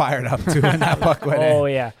was fired up too when that puck went in. Oh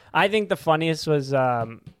yeah, I think the funniest was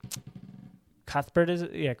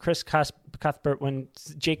Cuthbert. Chris Cuthbert when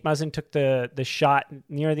Jake Muzzin took the shot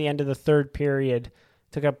near the end of the third period,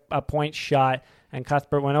 took a point shot, and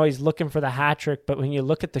Cuthbert went, he's looking for the hat trick, but when you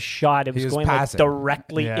look at the shot, it was going like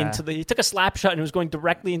directly into he took a slap shot and it was going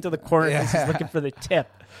directly into the corner because he's looking for the tip.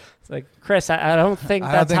 It's like, Chris, I don't think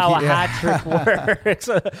that's how a hat trick works,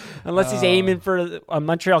 unless he's aiming for a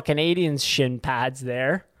Montreal Canadiens shin pads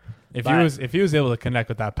there. If he was able to connect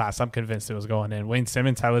with that pass, I'm convinced it was going in. Wayne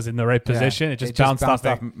Simmons was in the right position. It just bounced off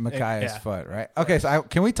Mikai's foot, right? Okay, so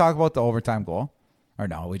can we talk about the overtime goal? Or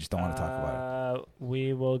no, we just don't want to talk about it.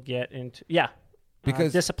 We will get into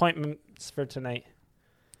because disappointments for tonight.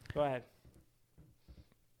 Go ahead.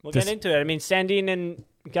 We'll get into it. I mean, Sandin and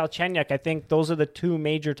Galchenyuk, I think those are the 2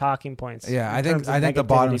 major talking points. Yeah, I think the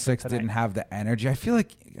bottom 6 didn't have the energy. I feel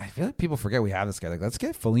like people forget we have this guy. Like, let's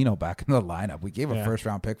get Foligno back in the lineup. We gave a first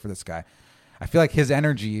round pick for this guy. I feel like his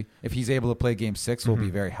energy, if he's able to play Game 6, will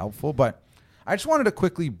be very helpful. But I just wanted to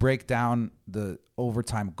quickly break down the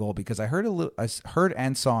overtime goal because I heard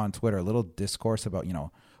and saw on Twitter a little discourse about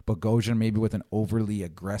Bogosian maybe with an overly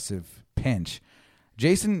aggressive pinch.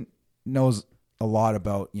 Jason knows a lot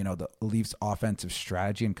about the Leafs offensive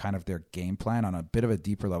strategy and kind of their game plan on a bit of a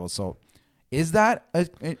deeper level. So is that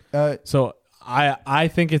so I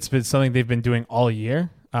think it's been something they've been doing all year,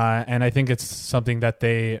 and I think it's something that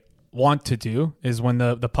they want to do is when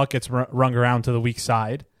the puck gets rung around to the weak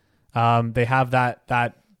side, they have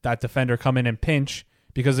that defender come in and pinch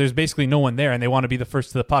because there's basically no one there and they want to be the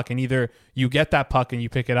first to the puck, and either you get that puck and you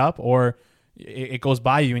pick it up or it goes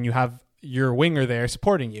by you and you have your winger there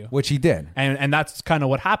supporting you, which he did, and that's kind of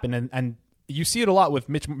what happened. And you see it a lot with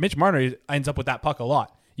Mitch Marner. Ends up with that puck a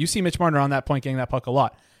lot. You see Mitch Marner on that point getting that puck a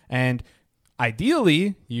lot, and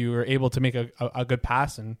ideally you were able to make a good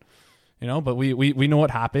pass, and but we know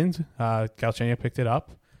what happened. Galchenyuk picked it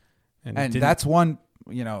up, and that's one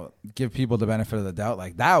give people the benefit of the doubt,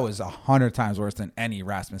 like that was 100 times worse than any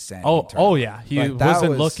Rasmus Sandin. Oh yeah, he Like,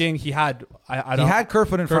 wasn't looking. He had he had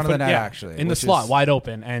Kerfoot in front of the net actually in the slot, wide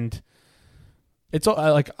open, and it's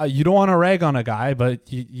you don't want to rag on a guy,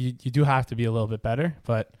 but you do have to be a little bit better.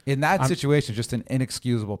 But in that situation, just an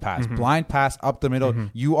inexcusable pass, blind pass up the middle.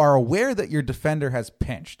 You are aware that your defender has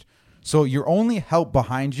pinched, so your only help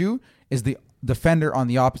behind you is the defender on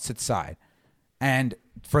the opposite side, and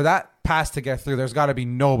for that pass to get through, there's got to be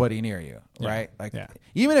nobody near you, right?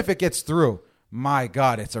 Even if it gets through, my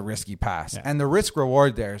God, it's a risky pass, and the risk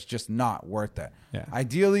reward there is just not worth it. Yeah.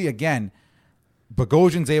 Ideally, again,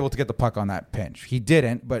 Bogosian's able to get the puck on that pinch. He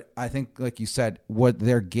didn't, but I think, like you said, what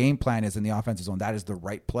their game plan is in the offensive zone, that is the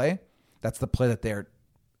right play. That's the play that they're,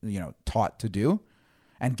 taught to do.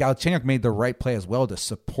 And Galchenyuk made the right play as well to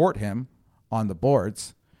support him on the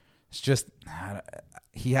boards. It's just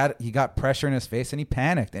he got pressure in his face and he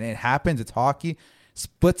panicked, and it happens. It's hockey.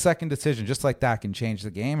 Split-second decision just like that can change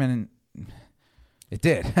the game, and it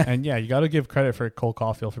did. And you got to give credit for Cole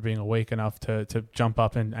Caulfield for being awake enough to jump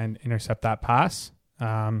up and intercept that pass.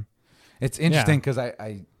 It's interesting because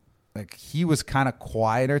I like he was kind of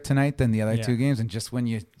quieter tonight than the other two games, and just when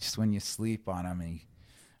you sleep on him, he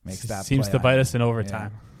makes that seems play to bite us in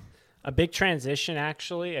overtime. Yeah. A big transition,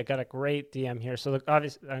 actually. I got a great DM here. So,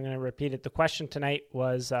 obviously, I'm going to repeat it. The question tonight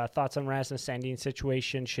was thoughts on Rasmus Sandin's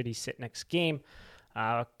situation. Should he sit next game?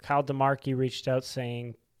 Kyle DeMarkey reached out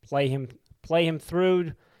saying play him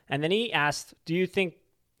through. And then he asked, do you think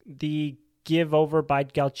the give over by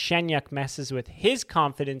Galchenyuk messes with his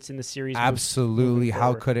confidence in the series? Absolutely.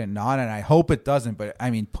 How could it not? And I hope it doesn't. But, I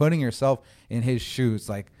mean, putting yourself in his shoes,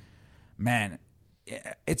 like, man,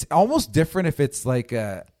 it's almost different if it's like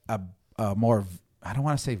a more, I don't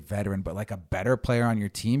want to say veteran, but like a better player on your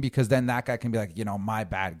team, because then that guy can be like, my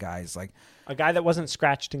bad guys, like a guy that wasn't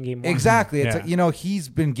scratched in game one. Exactly. It's like, he's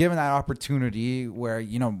been given that opportunity where,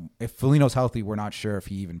 if Foligno's healthy, we're not sure if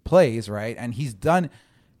he even plays, right? And he's done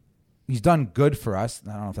good for us.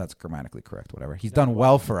 I don't know if that's grammatically correct, whatever. He's done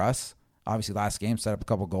well for us. Obviously last game set up a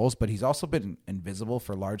couple goals, but he's also been invisible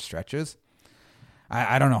for large stretches.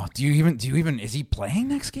 I don't know. Do you even is he playing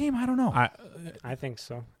next game? I don't know. I think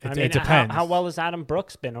so. It depends. How well has Adam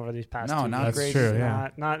Brooks been over these past 2 years? Not That's great. true, yeah.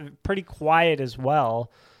 Not pretty quiet as well.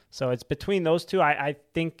 So it's between those two. I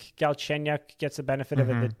think Galchenyuk gets the benefit of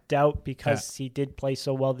the doubt because he did play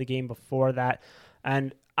so well the game before that.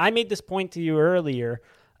 And I made this point to you earlier.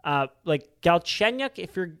 Like Galchenyuk,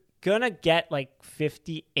 if you're going to get like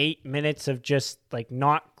 58 minutes of just like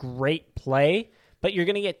not great play, but you're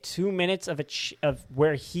going to get 2 minutes of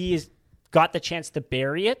where he has got the chance to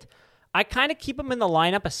bury it, I kind of keep him in the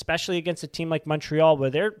lineup, especially against a team like Montreal,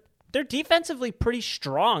 where they're defensively pretty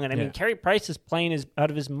strong. And I mean, Carey Price is playing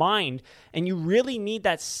out of his mind, and you really need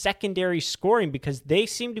that secondary scoring because they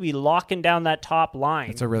seem to be locking down that top line.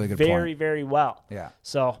 That's a really good very, point. very well. Yeah.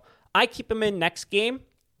 So I keep him in next game.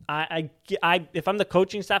 I if I'm the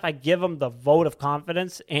coaching staff, I give him the vote of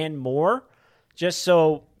confidence and more, just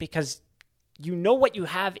so because you know what you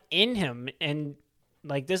have in him, and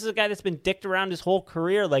like this is a guy that's been dicked around his whole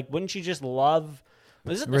career. Like, wouldn't you just love?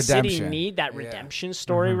 Doesn't the city need that redemption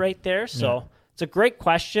story right there? So it's a great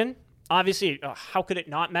question. Obviously, how could it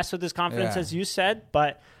not mess with his confidence, as you said?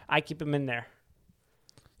 But I keep him in there.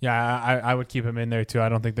 Yeah, I would keep him in there too. I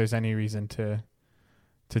don't think there's any reason to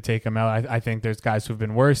take him out. I think there's guys who've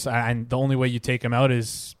been worse, and the only way you take him out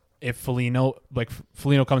is if Foligno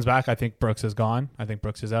comes back. I think Brooks is gone. I think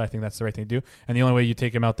Brooks is out. I think that's the right thing to do. And the only way you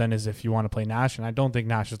take him out then is if you want to play Nash, and I don't think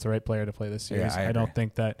Nash is the right player to play this series. Yeah, I don't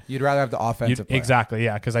think that you'd rather have the offensive player. Exactly,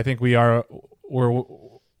 yeah, because I think we're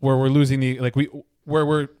losing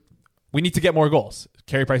we need to get more goals.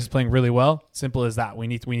 Carey Price is playing really well. Simple as that. We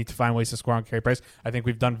need to find ways to score on Carey Price. I think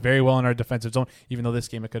we've done very well in our defensive zone, even though this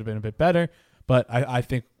game it could have been a bit better. But I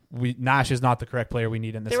think Nash is not the correct player we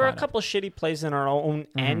need in this. There were lineup. a couple of shitty plays in our own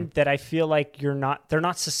end that I feel like they're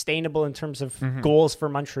not sustainable in terms of goals for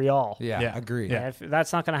Montreal. Yeah, agreed. Yeah,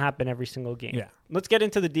 that's not going to happen every single game. Yeah. Let's get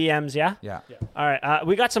into the DMs, yeah? Yeah. All right,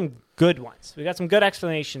 we got some good ones. We got some good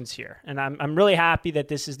explanations here, and I'm really happy that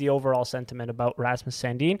this is the overall sentiment about Rasmus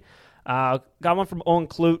Sandin. Got one from Owen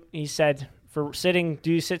Clute. He said, for sitting,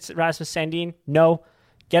 do you sit Rasmus Sandin? No.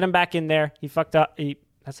 Get him back in there. He fucked up.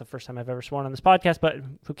 That's the first time I've ever sworn on this podcast, but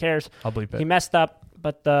who cares? I'll bleep it. He messed up,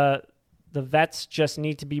 but the vets just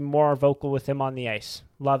need to be more vocal with him on the ice.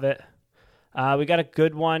 Love it. We got a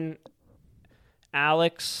good one.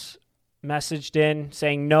 Alex messaged in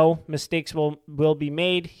saying, no, mistakes will be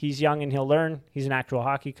made. He's young and he'll learn. He's an actual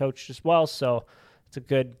hockey coach as well, so it's a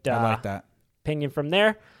good I like that opinion from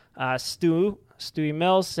there. Stewie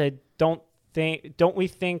Mills said, don't don't we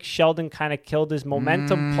think Sheldon kind of killed his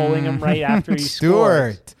momentum, pulling him right after he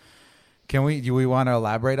Stuart. scored? Do we want to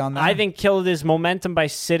elaborate on that? I think killed his momentum by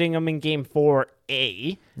sitting him in game 4,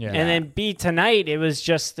 A. Yeah. And then B, tonight, it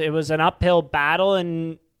was an uphill battle,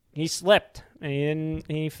 and he slipped, and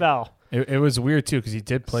he fell. It was weird, too, because he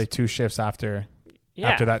did play 2 shifts after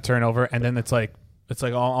that turnover, and then it's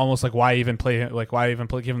almost like why even play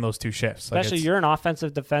give him those 2 shifts? Especially you're an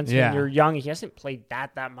offensive defenseman. Yeah. You're young. He hasn't played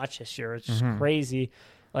that much this year. It's just crazy.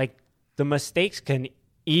 Like, the mistakes can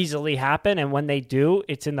easily happen, and when they do,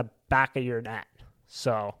 it's in the back of your net.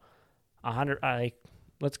 So, 100.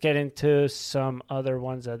 Let's get into some other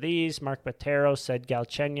ones of these. Mark Botero said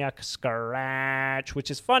Galchenyuk scratch,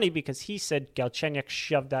 which is funny because he said Galchenyuk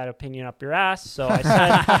shoved that opinion up your ass. So I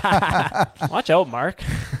said, watch out, Mark.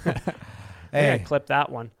 Hey, I clipped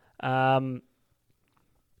that one. There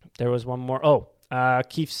was one more.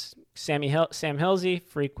 Keith's Sam Hilsey,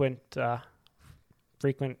 frequent, not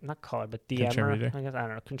caller, but DMer. Contributor. I guess, I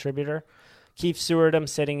don't know, contributor. Keith Sewardham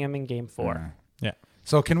sitting him in game 4. Yeah.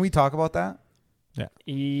 So can we talk about that? Yeah.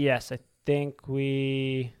 Yes, I think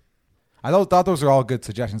we. I thought those are all good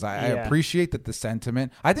suggestions. I Yeah. appreciate that the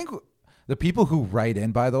sentiment. I think the people who write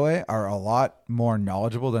in, by the way, are a lot more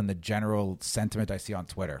knowledgeable than the general sentiment I see on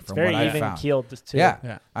Twitter. From Very what I even found, keeled too.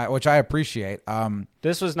 yeah, which I appreciate.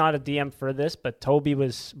 This was not a DM for this, but Toby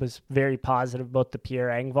was very positive about the Pierre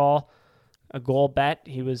Engvall a goal bet.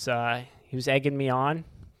 He was egging me on.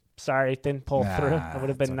 Sorry, it didn't pull through. That would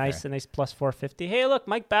have been nice, a nice plus 450. Hey, look,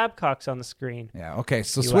 Mike Babcock's on the screen. Yeah, okay.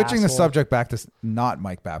 So You switching the asshole. subject back to not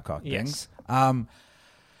Mike Babcock Yes. things.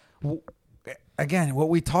 Again, what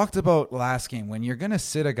we talked about last game, when you're going to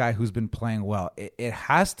sit a guy who's been playing well, it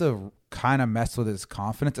has to kind of mess with his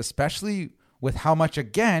confidence, especially with how much,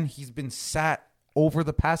 again, he's been sat over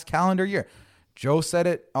the past calendar year. Joe said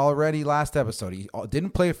it already last episode. He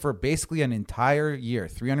didn't play for basically an entire year,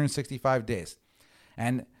 365 days.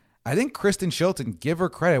 And I think Kristen Shilton, give her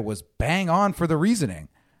credit, was bang on for the reasoning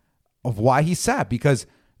of why he sat, because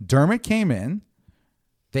Dermott came in,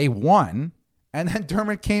 they won, and then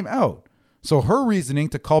Dermott came out. So her reasoning,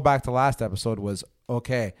 to call back to last episode, was,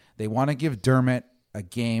 okay, they want to give Dermott a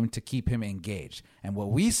game to keep him engaged. And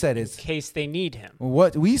what we said is, In case they need him.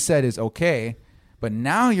 what we said is, okay, but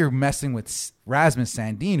now you're messing with Rasmus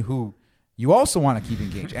Sandin, who you also want to keep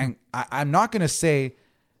engaged. And I'm not going to say,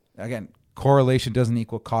 again, correlation doesn't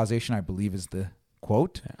equal causation, I believe is the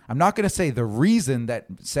quote. Yeah. I'm not going to say the reason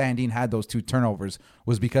that Sandin had those 2 turnovers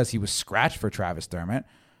was because he was scratched for Travis Dermott.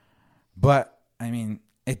 But, I mean,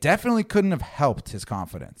 it definitely couldn't have helped his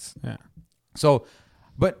confidence. Yeah. So,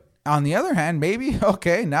 but on the other hand, maybe,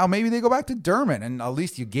 okay, now maybe they go back to Dermott, and at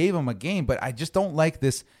least you gave him a game. But I just don't like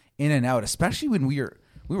this in and out, especially when we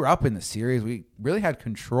were up in the series. We really had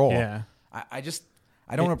control. Yeah. I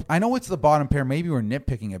don't. I know it's the bottom pair. Maybe we're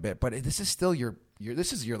nitpicking a bit, but this is still your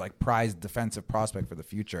like prized defensive prospect for the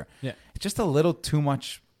future. Yeah. It's just a little too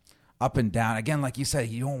much up and down. Again, like you said,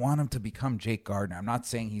 you don't want him to become Jake Gardner. I'm not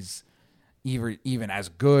saying he's even as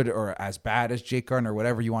good or as bad as Jake Gardner, or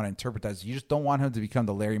whatever you want to interpret as. You just don't want him to become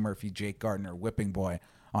the Larry Murphy, Jake Gardner whipping boy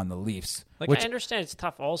on the Leafs. Like, I understand it's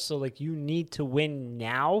tough also. Like, you need to win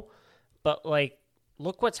now, but, like,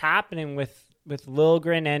 look what's happening with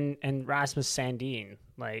Liljegren and Rasmus Sandin.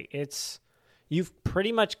 Like, you've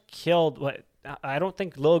pretty much killed what I don't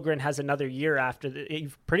think Liljegren has another year after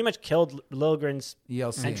you've pretty much killed Liljegren's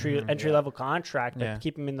ELC. entry level contract to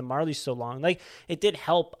keep him in the Marlies so long. Like, it did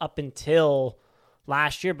help up until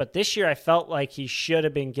last year, but this year I felt like he should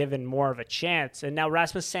have been given more of a chance. And now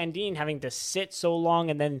Rasmus Sandin having to sit so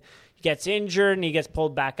long, and then he gets injured and he gets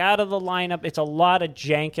pulled back out of the lineup. It's a lot of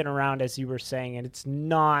janking around, as you were saying, and it's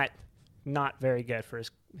not very good for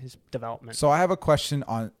his development. So I have a question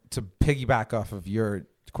to piggyback off of your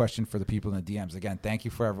question for the people in the DMs. Again, thank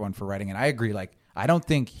you for everyone for writing. And I agree. Like, I don't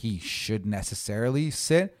think he should necessarily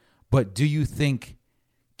sit, but do you think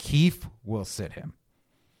Keefe will sit him?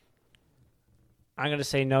 I'm going to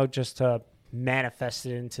say no, just to manifest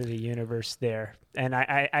it into the universe there. And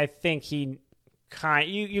I think you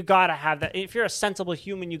got to have that. If you're a sensible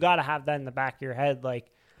human, you got to have that in the back of your head. Like,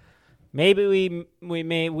 maybe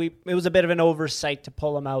it was a bit of an oversight to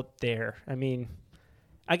pull him out there. I mean,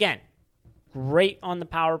 again, great on the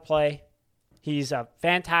power play. He's a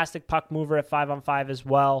fantastic puck mover at 5-on-5 as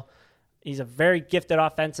well. He's a very gifted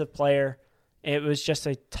offensive player. It was just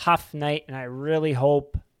a tough night, and I really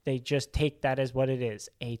hope they just take that as what it is,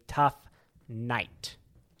 a tough night.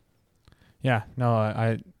 Yeah,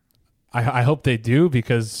 no, I hope they do,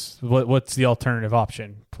 because what's the alternative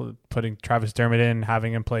option? Putting Travis Dermott in,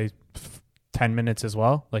 having him play 10 minutes as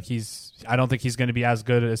well? Like, I don't think he's going to be as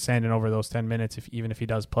good as Sandin over those 10 minutes, even if he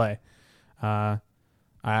does play.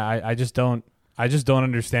 I just don't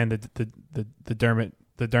understand the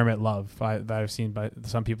Dermot love that I've seen by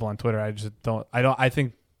some people on Twitter. I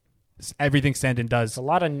think everything Sandin does. It's a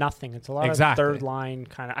lot of nothing. It's a lot of third line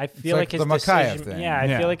kind of. I feel like his decision. Thing. Yeah, I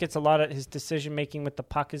feel like it's a lot of his decision making with the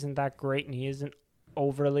puck isn't that great, and he isn't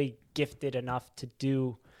overly gifted enough to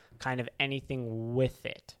do kind of anything with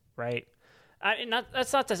it, right?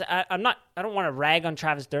 That's not to say, I don't want to rag on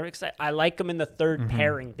Travis Dermott because I like him in the third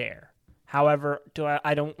pairing there. However,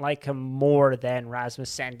 I don't like him more than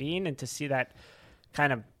Rasmus Sandin, and to see that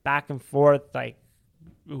kind of back and forth, like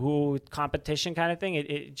who competition kind of thing,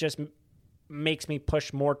 it just makes me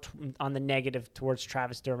push more on the negative towards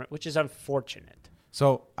Travis Dermott, which is unfortunate.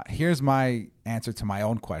 So here's my answer to my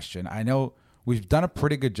own question. I know we've done a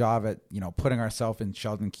pretty good job at putting ourselves in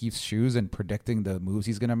Sheldon Keefe's shoes and predicting the moves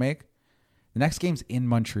he's going to make. The next game's in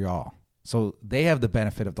Montreal, so they have the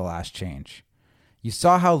benefit of the last change. You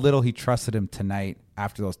saw how little he trusted him tonight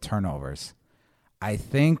after those turnovers. I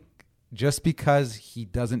think just because he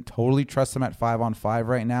doesn't totally trust him at 5-on-5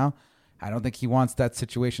 right now, I don't think he wants that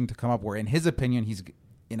situation to come up where, in his opinion, he's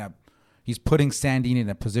putting Sandin in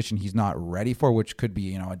a position he's not ready for, which could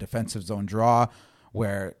be a defensive zone draw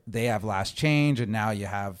where they have last change, and now you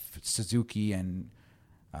have Suzuki and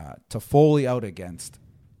Toffoli out against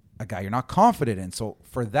a guy you're not confident in. So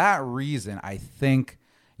for that reason, I think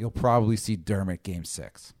you'll probably see Dermott game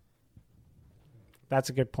 6. That's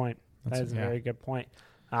a good point. That is a very good point.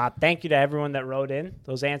 Thank you to everyone that wrote in.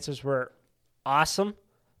 Those answers were awesome.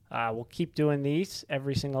 We'll keep doing these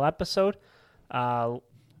every single episode.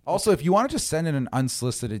 Also, if you want to just send in an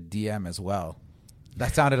unsolicited DM as well.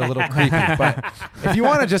 That sounded a little creepy, but if you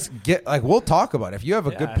want to just we'll talk about it. If you have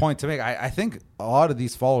a good point to make, I think a lot of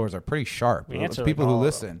these followers are pretty sharp. People who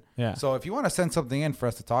listen. Yeah. So if you want to send something in for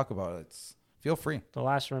us to talk about, feel free. The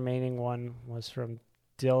last remaining one was from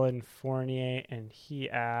Dylan Fournier, and he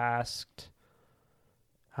asked,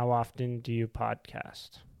 how often do you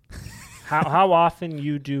podcast? how often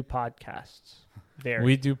you do podcasts? Very.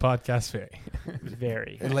 We do podcasts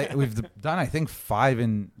very. We've done, I think, 5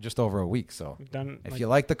 in just over a week. So if you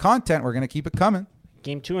like the content, we're going to keep it coming.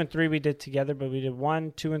 Game 2 and 3 we did together, but we did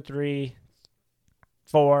 1, 2, and 3,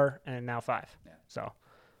 4, and now 5. Yeah. So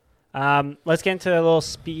let's get into a little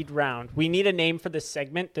speed round. We need a name for this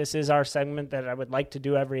segment. This is our segment that I would like to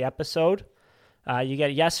do every episode. You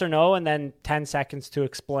get a yes or no, and then 10 seconds to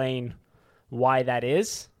explain why that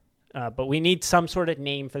is. But we need some sort of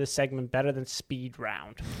name for the segment better than speed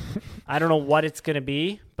round. I don't know what it's going to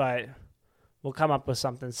be, but we'll come up with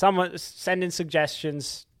something. Someone send in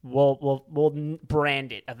suggestions. We'll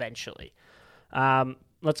brand it eventually.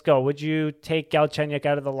 Let's go. Would you take Galchenyuk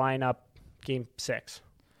out of the lineup game 6?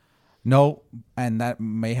 No, and that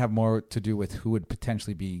may have more to do with who would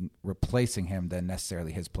potentially be replacing him than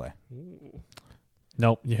necessarily his play. Ooh.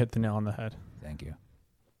 Nope, you hit the nail on the head. Thank you.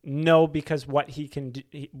 No, because what he can do,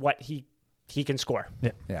 what he can score.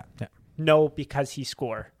 Yeah. No, because he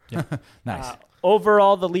score. Yeah. Nice.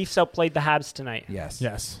 Overall, the Leafs outplayed the Habs tonight. Yes.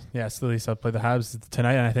 The Leafs outplayed the Habs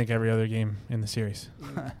tonight, and I think every other game in the series.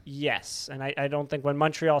 Yes, and I don't think when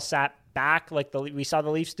Montreal sat back like we saw the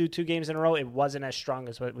Leafs do 2 games in a row, it wasn't as strong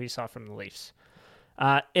as what we saw from the Leafs.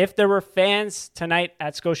 If there were fans tonight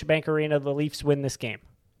at Scotiabank Arena, the Leafs win this game.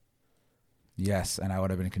 Yes, and I would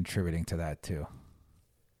have been contributing to that too.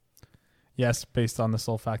 Yes, based on the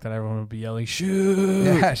sole fact that everyone would be yelling, shoot.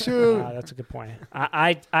 Yeah, shoot. That's a good point.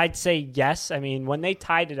 I'd say yes. I mean, when they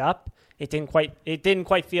tied it up, it didn't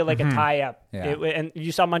quite feel like a tie up. Yeah. And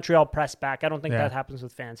you saw Montreal press back. I don't think that happens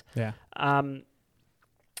with fans. Yeah.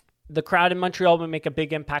 The crowd in Montreal would make a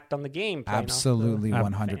big impact on the game. Absolutely,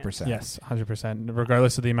 100%. Yes, 100%.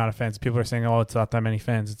 Regardless of the amount of fans, people are saying, "Oh, it's not that many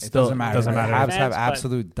fans." It doesn't matter. Doesn't matter. Habs have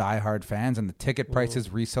absolute diehard fans, and the ticket prices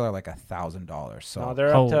resale are like $1,000. So no,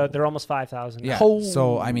 they're up to they're almost 5,000. Yeah.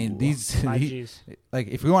 So I mean, these like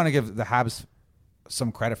if we want to give the Habs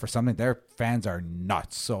some credit for something, their fans are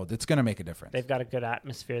nuts. So it's going to make a difference. They've got a good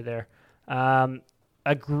atmosphere there.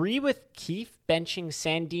 Agree with Keefe benching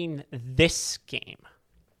Sandin this game.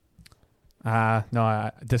 No,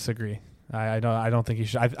 I disagree. I don't think he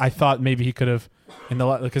should. I thought maybe he could have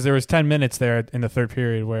because there was 10 minutes there in the third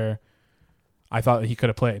period where I thought he could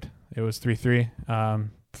have played. It was 3-3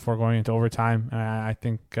 before going into overtime. I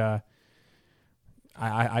think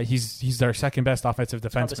he's their second best offensive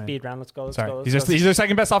defenseman. The speed round. Let's go. He's their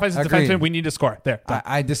second best offensive defenseman. We need to score there.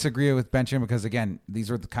 I disagree with benching because again, these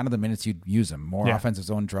are kind of the minutes you'd use him. More offensive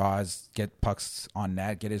zone draws, get pucks on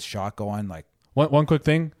net, get his shot going. Like. One quick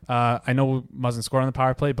thing. I know Muzzin scored on the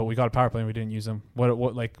power play, but we got a power play and we didn't use him.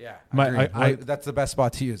 What like? Yeah, that's the best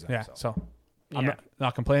spot to use him. Yeah. So I'm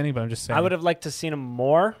not complaining, but I'm just saying. I would have liked to seen him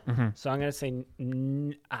more. Mm-hmm. So I'm going to say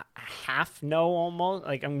a half no almost.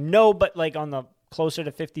 Like no, but like on the closer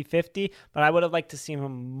to 50-50. But I would have liked to see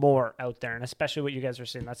him more out there, and especially what you guys were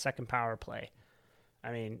saying, that second power play.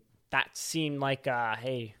 I mean, that seemed like,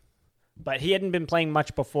 hey. But he hadn't been playing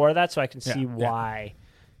much before that, so I can see why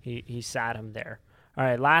he sat him there. All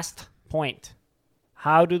right, last point.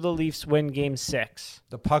 How do the Leafs win Game 6?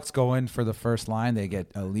 The pucks go in for the first line. They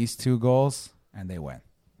get at least 2 goals, and they win.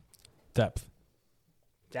 Depth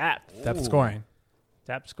Depth scoring.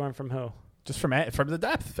 Depth scoring from who? Just from the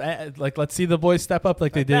depth. Like, let's see the boys step up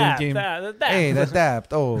like they did in game. The depth. Hey, the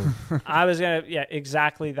depth. Oh. I was going to,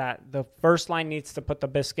 exactly that. The first line needs to put the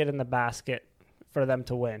biscuit in the basket for them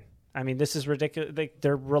to win. I mean, this is ridiculous.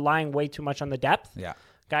 They're relying way too much on the depth. Yeah.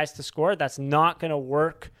 Guys to score. That's not going to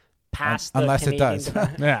work past the unless Canadian it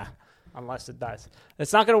does. Yeah. Unless it does.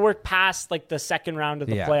 It's not going to work past like the second round of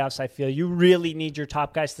the playoffs, I feel. You really need your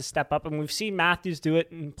top guys to step up. And we've seen Matthews do it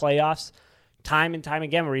in playoffs time and time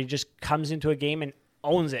again, where he just comes into a game and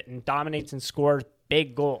owns it and dominates and scores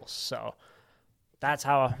big goals. So that's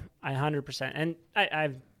how I 100%. And I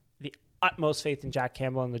have the utmost faith in Jack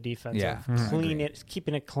Campbell and the defense. Yeah.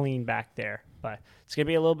 Keeping it clean back there. But it's going to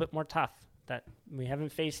be a little bit more tough. That we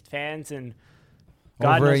haven't faced fans in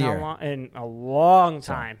God knows how long, in a long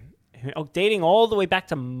time. Dating all the way back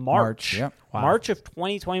to March. Yep. Wow. March of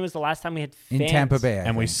 2020 was the last time we had fans. In Tampa Bay,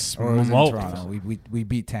 And we Or it was in smoked. Toronto. We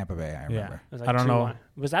beat Tampa Bay, I remember. It was I don't know. 2-1.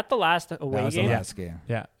 Was that the last away That was game? the last game.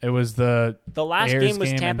 Yeah, it was the last Ayers game was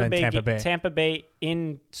game Tampa and then Bay, Tampa Bay. Tampa Bay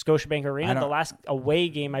in Scotiabank Arena. The don't- last away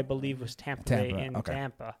game, I believe, was Tampa Bay in okay.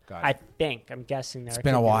 Tampa. Got it. I think. I'm guessing there. It's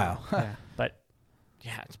been a while. Yeah. But,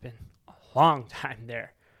 yeah, it's been a long time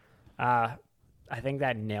there. I think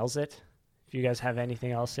that nails it. If you guys have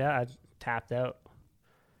anything else, I tapped out.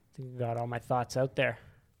 I think we got all my thoughts out there.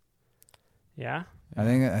 Yeah? I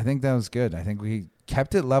think that was good. I think we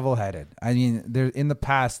kept it level-headed. I mean, there in the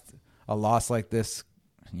past, a loss like this,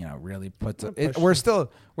 really puts it. We're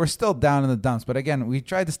still down in the dumps. But again, we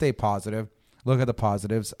tried to stay positive. Look at the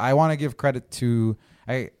positives. I want to give credit to.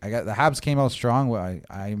 I got the Habs came out strong.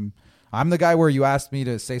 I'm the guy where you asked me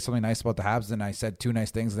to say something nice about the Habs, and I said 2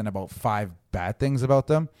 nice things, and then about 5 bad things about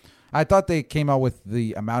them. I thought they came out with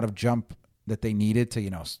the amount of jump that they needed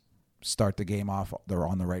to, start the game off. They're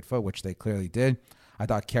on the right foot, which they clearly did. I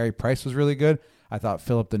thought Carey Price was really good. I thought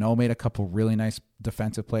Philip Deneau made a couple really nice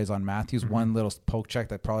defensive plays on Matthews. Mm-hmm. One little poke check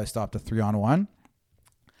that probably stopped a 3-on-1.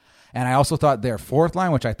 And I also thought their fourth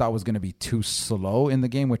line, which I thought was going to be too slow in the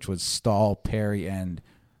game, which was Stahl, Perry, and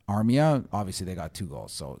Armia. Obviously, they got 2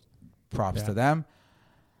 goals, so props to them.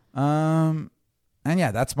 And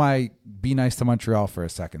that's my be nice to Montreal for a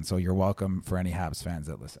second. So you're welcome for any Habs fans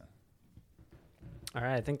that listen. All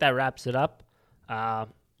right, I think that wraps it up.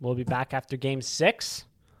 We'll be back after Game 6.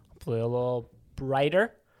 Hopefully a little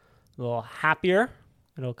brighter, a little happier.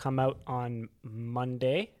 It'll come out on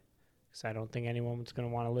Monday, because I don't think anyone's going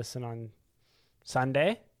to want to listen on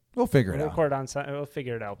Sunday. We'll figure it out. Record on Sunday. We'll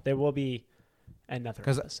figure it out. There will be another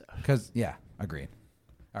episode. Agreed.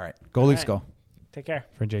 All right. Go Leafs, go. Take care.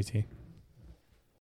 For JT.